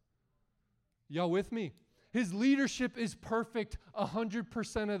Christ? Y'all with me? His leadership is perfect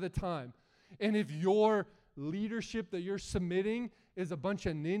 100% of the time. And if your leadership that you're submitting is a bunch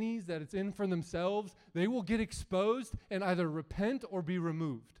of ninnies that it's in for themselves, they will get exposed and either repent or be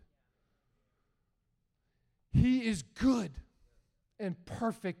removed. He is good and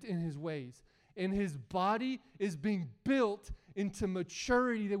perfect in his ways. And his body is being built into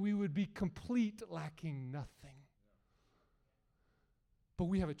maturity that we would be complete, lacking nothing. But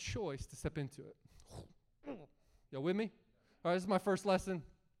we have a choice to step into it. Y'all with me? All right, this is my first lesson.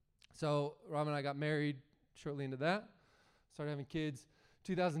 So Rob and I got married shortly into that. Started having kids.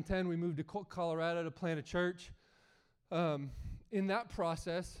 2010, we moved to Colorado to plant a church. In that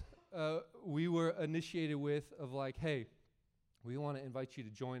process, we were initiated with hey, we want to invite you to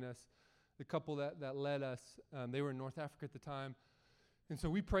join us. The couple that led us, they were in North Africa at the time. And so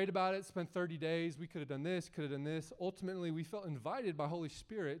we prayed about it, spent 30 days. We could have done this, could have done this. Ultimately, we felt invited by Holy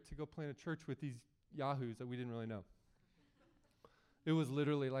Spirit to go plant a church with these yahoos that we didn't really know. It was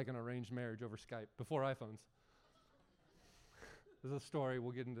literally like an arranged marriage over Skype before iPhones. There's a story.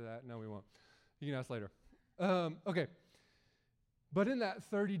 We'll get into that. No, we won't. You can ask later. Okay. But in that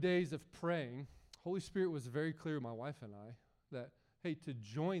 30 days of praying, Holy Spirit was very clear with my wife and I that, hey, to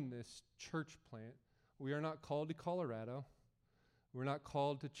join this church plant, we are not called to Colorado. We're not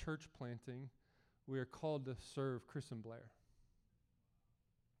called to church planting. We are called to serve Chris and Blair.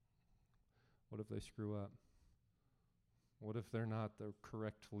 What if they screw up? What if they're not the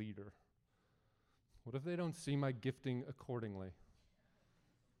correct leader? What if they don't see my gifting accordingly?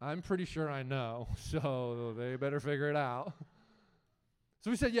 I'm pretty sure I know, so they better figure it out. So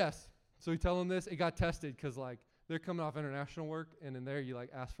we said yes. So we tell them this. It got tested because, like, they're coming off international work, and in there you, like,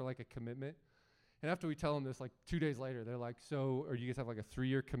 ask for, like, a commitment. And after we tell them this, like, 2 days later, they're like, so, or you guys have, like, a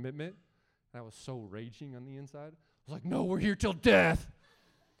 3-year commitment? And I was so raging on the inside. I was like, no, we're here till death.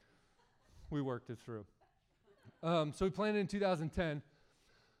 We worked it through. So we planted in 2010.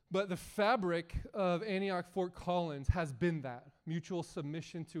 But the fabric of Antioch Fort Collins has been that mutual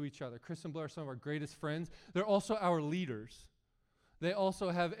submission to each other. Chris and Blair are some of our greatest friends. They're also our leaders. They also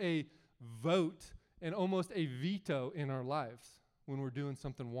have a vote and almost a veto in our lives when we're doing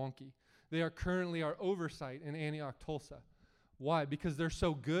something wonky. They are currently our oversight in Antioch, Tulsa. Why? Because they're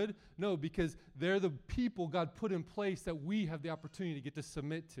so good? No, because they're the people God put in place that we have the opportunity to get to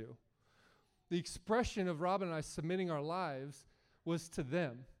submit to. The expression of Robin and I submitting our lives was to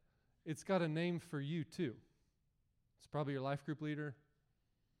them. It's got a name for you too. It's probably your life group leader.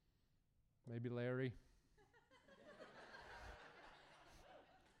 Maybe Larry.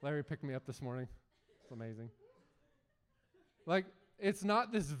 Larry picked me up this morning. It's amazing. Like, it's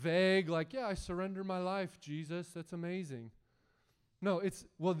not this vague, like, yeah, I surrender my life, Jesus. That's amazing. No, it's,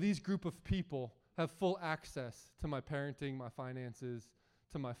 well, these group of people have full access to my parenting, my finances,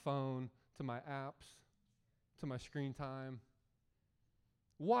 to my phone, to my apps, to my screen time.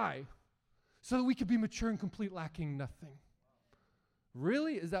 Why? So that we could be mature and complete, lacking nothing.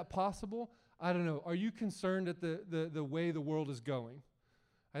 Really? Is that possible? I don't know. Are you concerned at the way the world is going?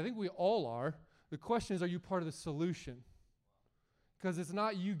 I think we all are. The question is, are you part of the solution? Because it's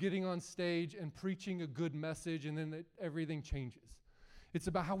not you getting on stage and preaching a good message and then everything changes. It's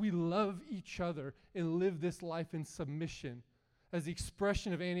about how we love each other and live this life in submission. As the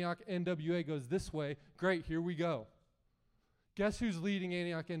expression of Antioch NWA goes this way, great, here we go. Guess who's leading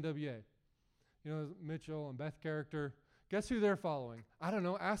Antioch NWA? You know, Mitchell and Beth character. Guess who they're following? I don't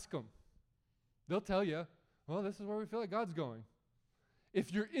know. Ask them. They'll tell you, well, this is where we feel like God's going.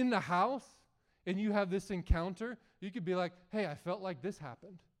 If you're in the house and you have this encounter, you could be like, hey, I felt like this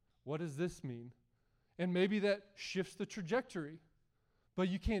happened. What does this mean? And maybe that shifts the trajectory. But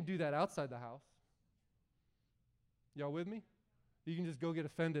you can't do that outside the house. Y'all with me? You can just go get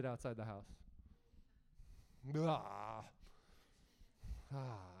offended outside the house.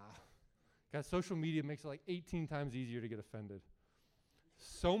 Guys, social media makes it like 18 times easier to get offended.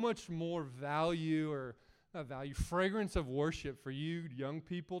 So much more value, or not value, fragrance of worship for you young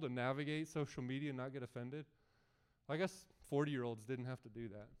people to navigate social media and not get offended. I guess 40-year-olds didn't have to do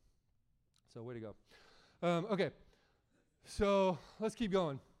that. So way to go. Okay, so let's keep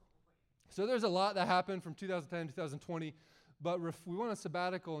going. So there's a lot that happened from 2010 to 2020, but we went on a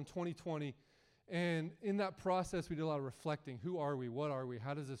sabbatical in 2020, and in that process, we did a lot of reflecting. Who are we? What are we?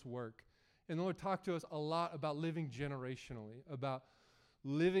 How does this work? And the Lord talked to us a lot about living generationally, about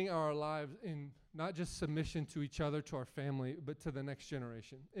living our lives in not just submission to each other, to our family, but to the next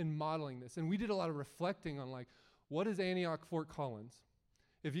generation, in modeling this. And we did a lot of reflecting on, like, what is Antioch Fort Collins?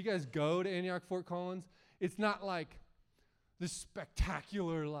 If you guys go to Antioch Fort Collins, it's not like this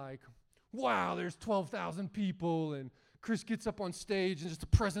spectacular, like, wow, there's 12,000 people, and Chris gets up on stage, and just the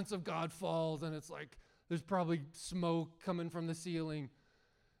presence of God falls, and it's like there's probably smoke coming from the ceiling.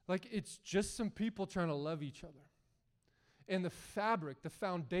 Like, it's just some people trying to love each other. And the fabric, the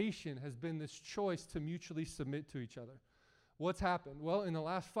foundation has been this choice to mutually submit to each other. What's happened? Well, in the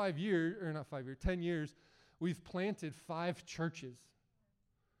last 5 years, or not 5 years, 10 years, we've planted 5 churches.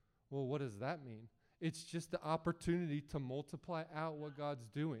 Well, what does that mean? It's just the opportunity to multiply out what God's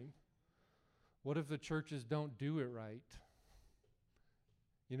doing. What if the churches don't do it right?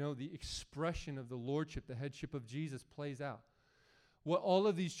 You know, the expression of the lordship, the headship of Jesus plays out. What all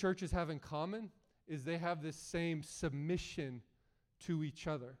of these churches have in common is they have this same submission to each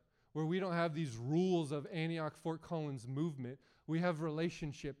other, where we don't have these rules of Antioch Fort Collins movement. We have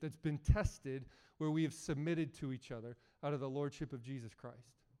relationship that's been tested, where we have submitted to each other out of the lordship of Jesus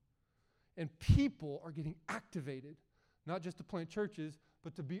Christ. And people are getting activated, not just to plant churches,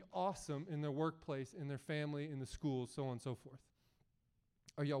 but to be awesome in their workplace, in their family, in the schools, so on and so forth.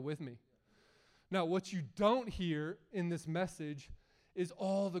 Are y'all with me? Now, what you don't hear in this message is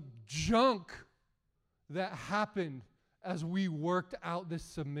all the junk that happened as we worked out this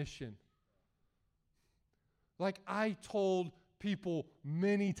submission. Like, I told people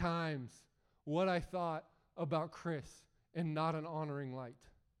many times what I thought about Chris and not an honoring light.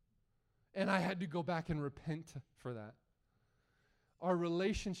 And I had to go back and repent for that. Our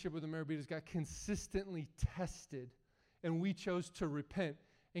relationship with the Marabitas got consistently tested, and we chose to repent.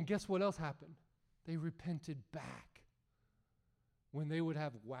 And guess what else happened? They repented back when they would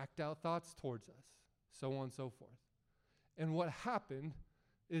have whacked out thoughts towards us, so on and so forth. And what happened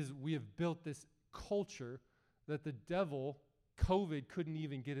is we have built this culture that the devil, COVID, couldn't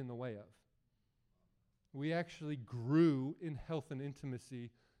even get in the way of. We actually grew in health and intimacy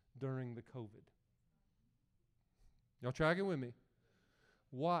during the COVID. Y'all tracking with me?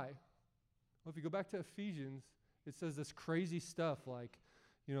 Why? Well, if you go back to Ephesians, it says this crazy stuff like,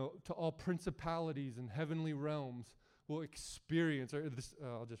 to all principalities and heavenly realms will experience, or this,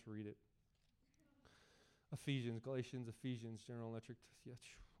 I'll just read it. Ephesians, Galatians, Ephesians, General Electric,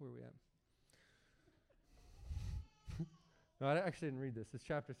 where are we at? No, I actually didn't read this. It's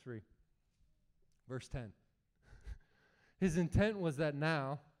chapter 3, verse 10. His intent was that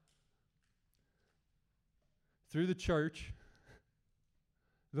now, through the church,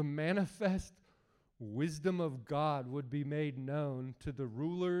 the manifest wisdom of God would be made known to the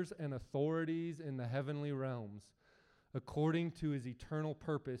rulers and authorities in the heavenly realms, according to his eternal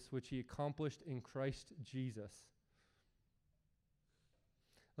purpose, which he accomplished in Christ Jesus.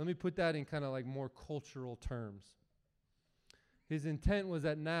 Let me put that in kind of like more cultural terms. His intent was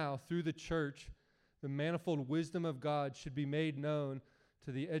that now, through the church, the manifold wisdom of God should be made known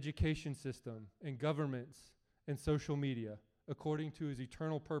to the education system and governments and social media, according to his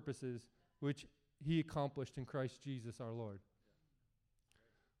eternal purposes, which he accomplished in Christ Jesus our Lord.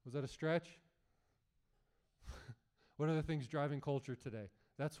 Was that a stretch? What are the things driving culture today?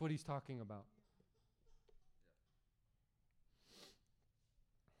 That's what he's talking about.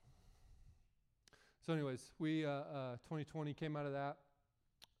 So anyways, we 2020 came out of that.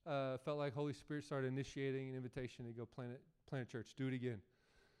 Felt like Holy Spirit started initiating an invitation to go plant a church. Do it again.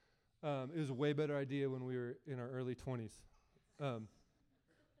 It was a way better idea when we were in our early 20s.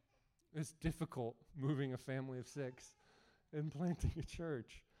 It's difficult moving a family of 6 and planting a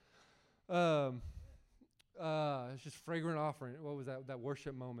church. It's just fragrant offering. What was that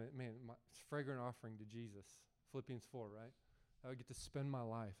worship moment? Man, it's fragrant offering to Jesus. Philippians 4, right? I would get to spend my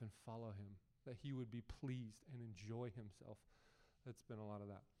life and follow him, that he would be pleased and enjoy himself. That's been a lot of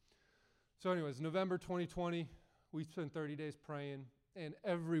that. So anyways, November 2020, we spent 30 days praying, and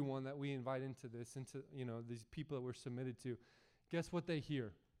everyone that we invite into this, these people that we're submitted to, guess what they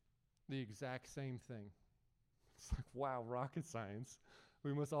hear? The exact same thing. It's like, wow, rocket science.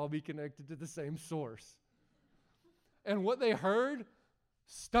 We must all be connected to the same source. And what they heard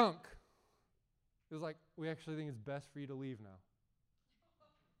stunk. It was like, we actually think it's best for you to leave now.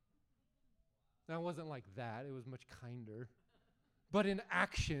 Now, it wasn't like that. It was much kinder. But in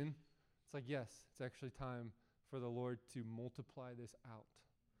action, it's like, yes, it's actually time for the Lord to multiply this out.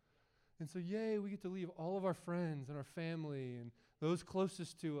 And so, yay, we get to leave all of our friends and our family and those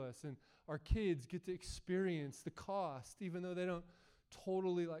closest to us, and our kids get to experience the cost, even though they don't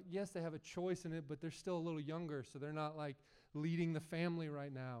totally, yes, they have a choice in it, but they're still a little younger, so they're not leading the family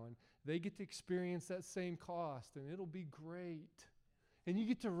right now. And they get to experience that same cost, and it'll be great. And you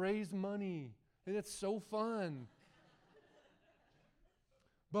get to raise money, and it's so fun.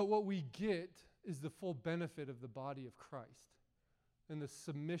 But what we get is the full benefit of the body of Christ and the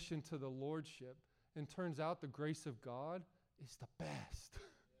submission to the lordship. And turns out the grace of God is the best.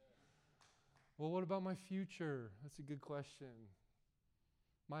 Well, what about my future? That's a good question.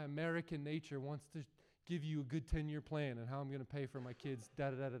 My American nature wants to give you a good 10-year plan and how I'm going to pay for my kids,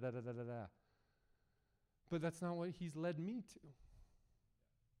 da-da-da-da-da-da-da-da. But that's not what he's led me to.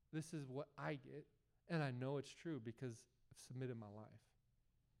 This is what I get, and I know it's true because I've submitted my life.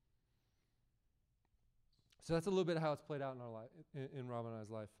 So that's a little bit of how it's played out in our life, in Rob and I's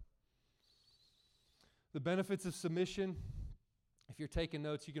life. The benefits of submission, if you're taking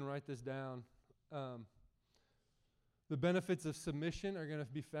notes, you can write this down. The benefits of submission are going to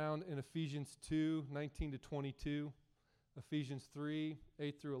be found in Ephesians 2, 19 to 22, Ephesians 3,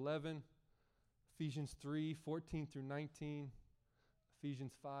 8 through 11, Ephesians 3, 14 through 19,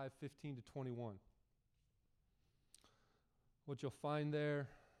 Ephesians 5, 15 to 21. What you'll find there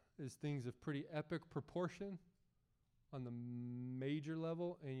is things of pretty epic proportion on the major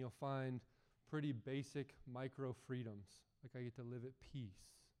level, and you'll find pretty basic micro freedoms, like I get to live at peace.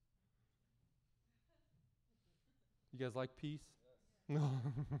 You guys like peace? No.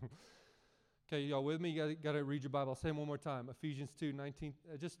 Okay, y'all with me? You got to read your Bible. I'll say them one more time. Ephesians 2, 19.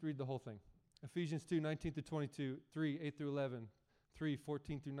 Just read the whole thing. Ephesians 2, 19 through 22, 3, 8 through 11, 3,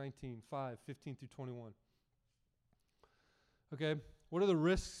 14 through 19, 5, 15 through 21. Okay, what are the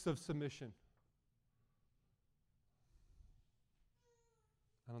risks of submission?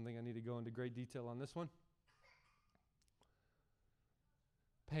 I don't think I need to go into great detail on this one.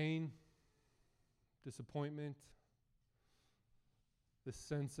 Pain, disappointment, the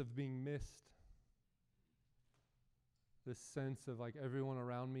sense of being missed, this sense of like everyone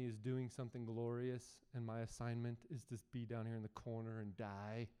around me is doing something glorious and my assignment is to be down here in the corner and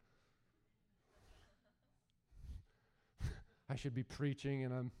die. I should be preaching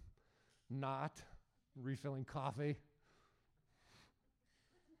and I'm not refilling coffee.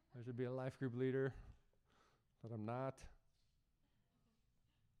 I should be a life group leader, but I'm not.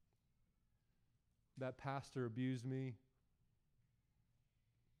 That pastor abused me,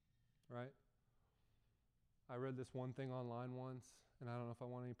 right? I read this one thing online once, and I don't know if I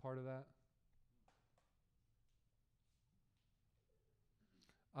want any part of that.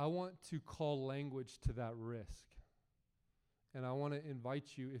 I want to call language to that risk. And I want to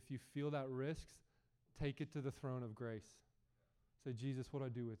invite you, if you feel that risk, take it to the throne of grace. Say, Jesus, what do I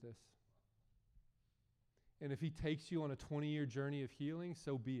do with this? And if he takes you on a 20-year journey of healing,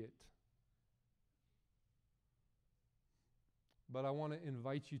 so be it. But I want to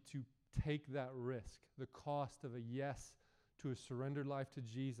invite you to take that risk. The cost of a yes to a surrendered life to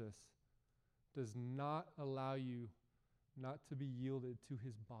Jesus does not allow you not to be yielded to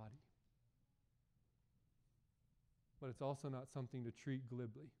his body. But it's also not something to treat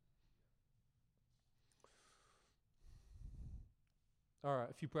glibly. All right,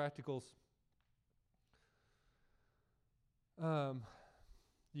 a few practicals.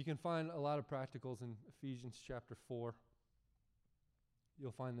 You can find a lot of practicals in Ephesians chapter 4.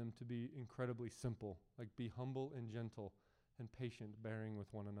 You'll find them to be incredibly simple, like be humble and gentle and patient, bearing with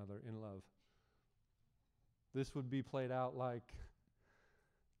one another in love. This would be played out like,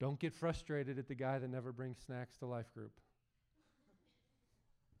 don't get frustrated at the guy that never brings snacks to life group.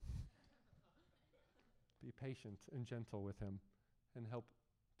 Be patient and gentle with him and help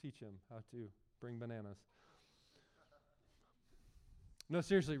teach him how to bring bananas. No,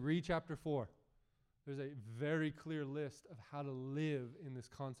 seriously, read chapter 4. There's a very clear list of how to live in this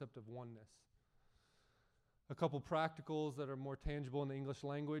concept of oneness. A couple practicals that are more tangible in the English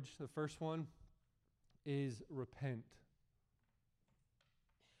language. The first one is repent.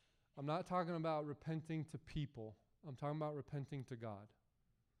 I'm not talking about repenting to people. I'm talking about repenting to God.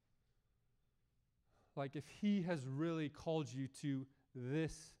 Like if he has really called you to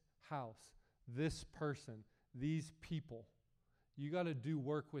this house, this person, these people, you got to do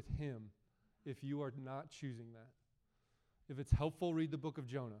work with him if you are not choosing that. If it's helpful, read the book of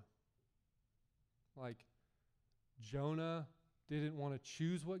Jonah. Like, Jonah didn't want to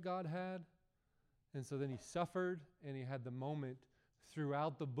choose what God had, and so then he suffered, and he had the moment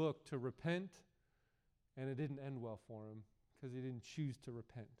throughout the book to repent, and it didn't end well for him because he didn't choose to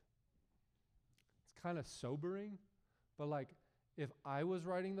repent. It's kind of sobering, but like, if I was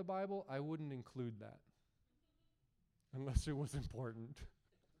writing the Bible, I wouldn't include that unless it was important.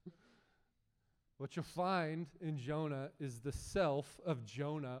 What you'll find in Jonah is the self of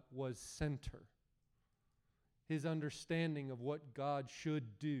Jonah was center. His understanding of what God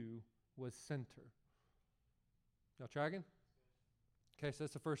should do was center. Y'all tracking? Okay, so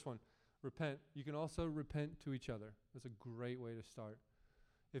that's the first one. Repent. You can also repent to each other. That's a great way to start.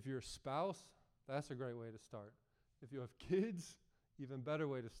 If you're a spouse, that's a great way to start. If you have kids, even better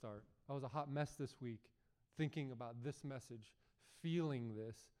way to start. I was a hot mess this week thinking about this message, feeling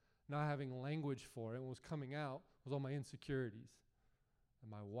this, not having language for it. And what was coming out was all my insecurities.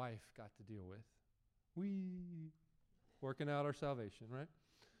 And my wife got to deal with. Working out our salvation, right?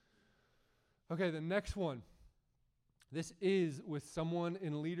 Okay, the next one. This is with someone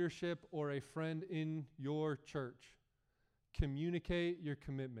in leadership or a friend in your church. Communicate your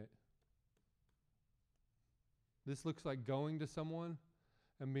commitment. This looks like going to someone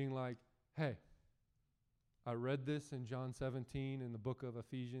and being like, hey, I read this in John 17 in the book of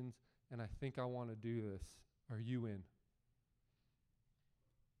Ephesians, and I think I want to do this. Are you in?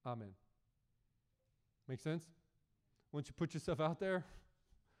 I'm in. Make sense? Once you put yourself out there,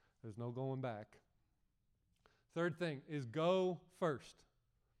 there's no going back. Third thing is go first.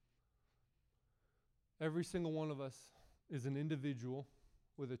 Every single one of us is an individual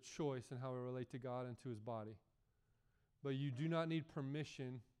with a choice in how we relate to God and to his body. But you do not need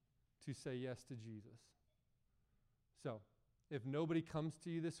permission to say yes to Jesus. So, if nobody comes to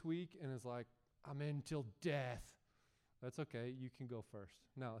you this week and is like, I'm in till death, that's okay. You can go first.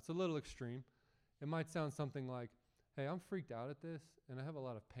 Now, it's a little extreme. It might sound something like, hey, I'm freaked out at this, and I have a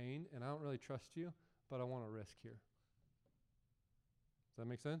lot of pain, and I don't really trust you, but I want to risk here. Does that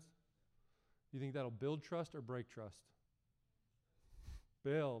make sense? You think that'll build trust or break trust?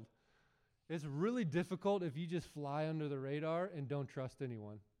 build. It's really difficult if you just fly under the radar and don't trust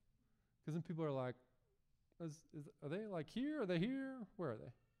anyone. Because then people are like, are they like here? Are they here? Where are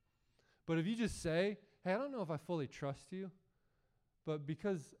they? But if you just say, hey, I don't know if I fully trust you, but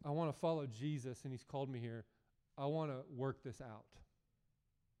because I want to follow Jesus and he's called me here, I want to work this out.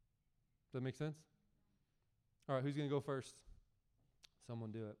 Does that make sense? All right, who's going to go first?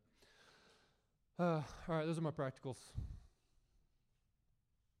 Someone do it. All right, those are my practicals.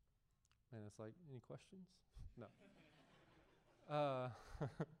 Man, it's like, any questions? No.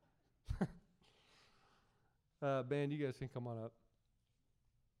 Band, you guys can come on up.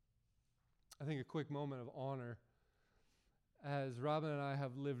 I think a quick moment of honor. As Robin and I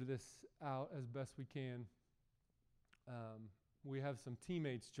have lived this out as best we can, we have some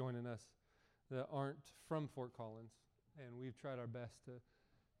teammates joining us that aren't from Fort Collins, and we've tried our best to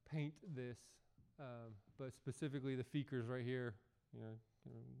paint this, but specifically the Feekers right here, right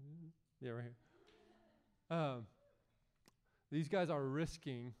here. These guys are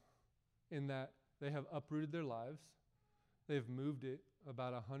risking in that they have uprooted their lives. They've moved it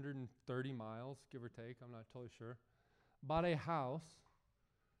about 130 miles, give or take, I'm not totally sure, bought a house,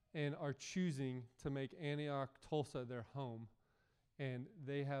 and are choosing to make Antioch, Tulsa their home, and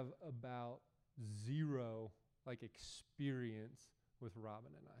they have about zero experience with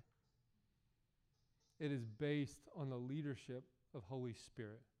Robin and I. It is based on the leadership of Holy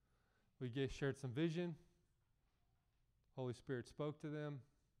Spirit. We shared some vision. Holy Spirit spoke to them.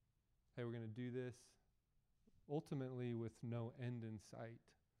 Hey, we're going to do this, ultimately with no end in sight.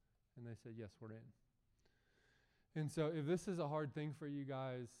 And they said, yes, we're in. And so if this is a hard thing for you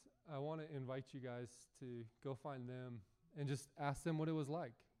guys, I want to invite you guys to go find them and just ask them what it was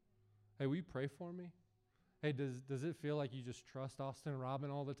like. Hey, will you pray for me? Hey, does it feel like you just trust Austin and Robin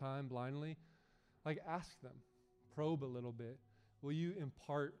all the time blindly? Ask them. Probe a little bit. Will you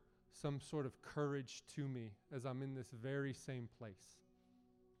impart some sort of courage to me as I'm in this very same place?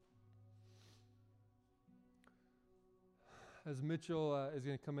 As Mitchell is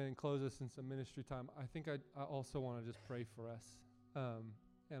going to come in and close us in some ministry time, I think I also want to just pray for us.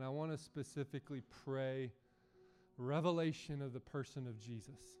 And I want to specifically pray revelation of the person of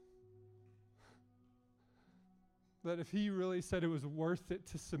Jesus. That if he really said it was worth it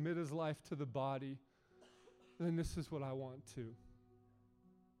to submit his life to the body, then this is what I want too.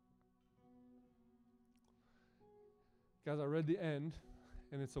 Guys, I read the end,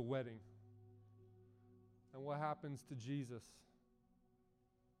 and it's a wedding. And what happens to Jesus?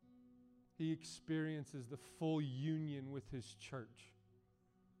 He experiences the full union with his church.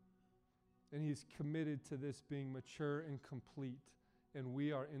 And he's committed to this being mature and complete. And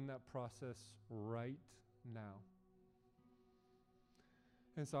we are in that process right now.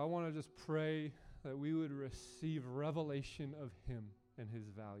 And so I want to just pray that we would receive revelation of him and his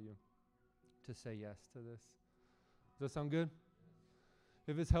value to say yes to this. Does that sound good?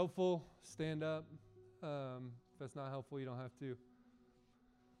 If it's helpful, stand up. If that's not helpful, you don't have to.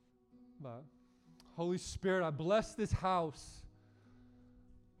 But Holy Spirit, I bless this house.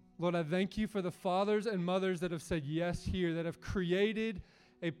 Lord, I thank you for the fathers and mothers that have said yes here, that have created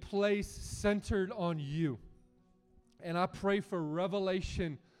a place centered on you. And I pray for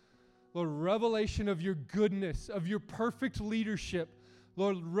revelation, Lord, revelation of your goodness, of your perfect leadership.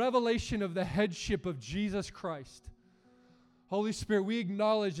 Lord, revelation of the headship of Jesus Christ. Holy Spirit, we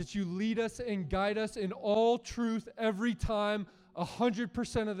acknowledge that you lead us and guide us in all truth every time,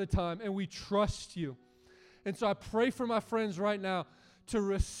 100% of the time, and we trust you. And so I pray for my friends right now to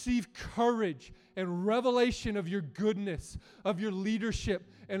receive courage and revelation of your goodness, of your leadership,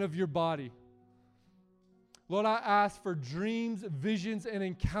 and of your body. Lord, I ask for dreams, visions, and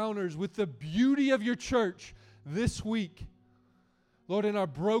encounters with the beauty of your church this week. Lord, in our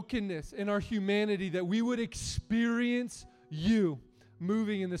brokenness, in our humanity, that we would experience you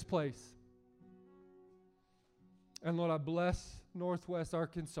moving in this place. And Lord, I bless Northwest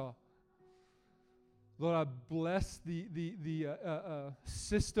Arkansas. Lord, I bless the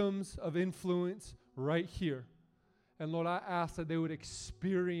systems of influence right here. And Lord, I ask that they would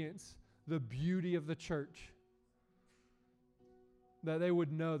experience the beauty of the church. That they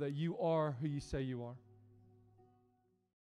would know that you are who you say you are.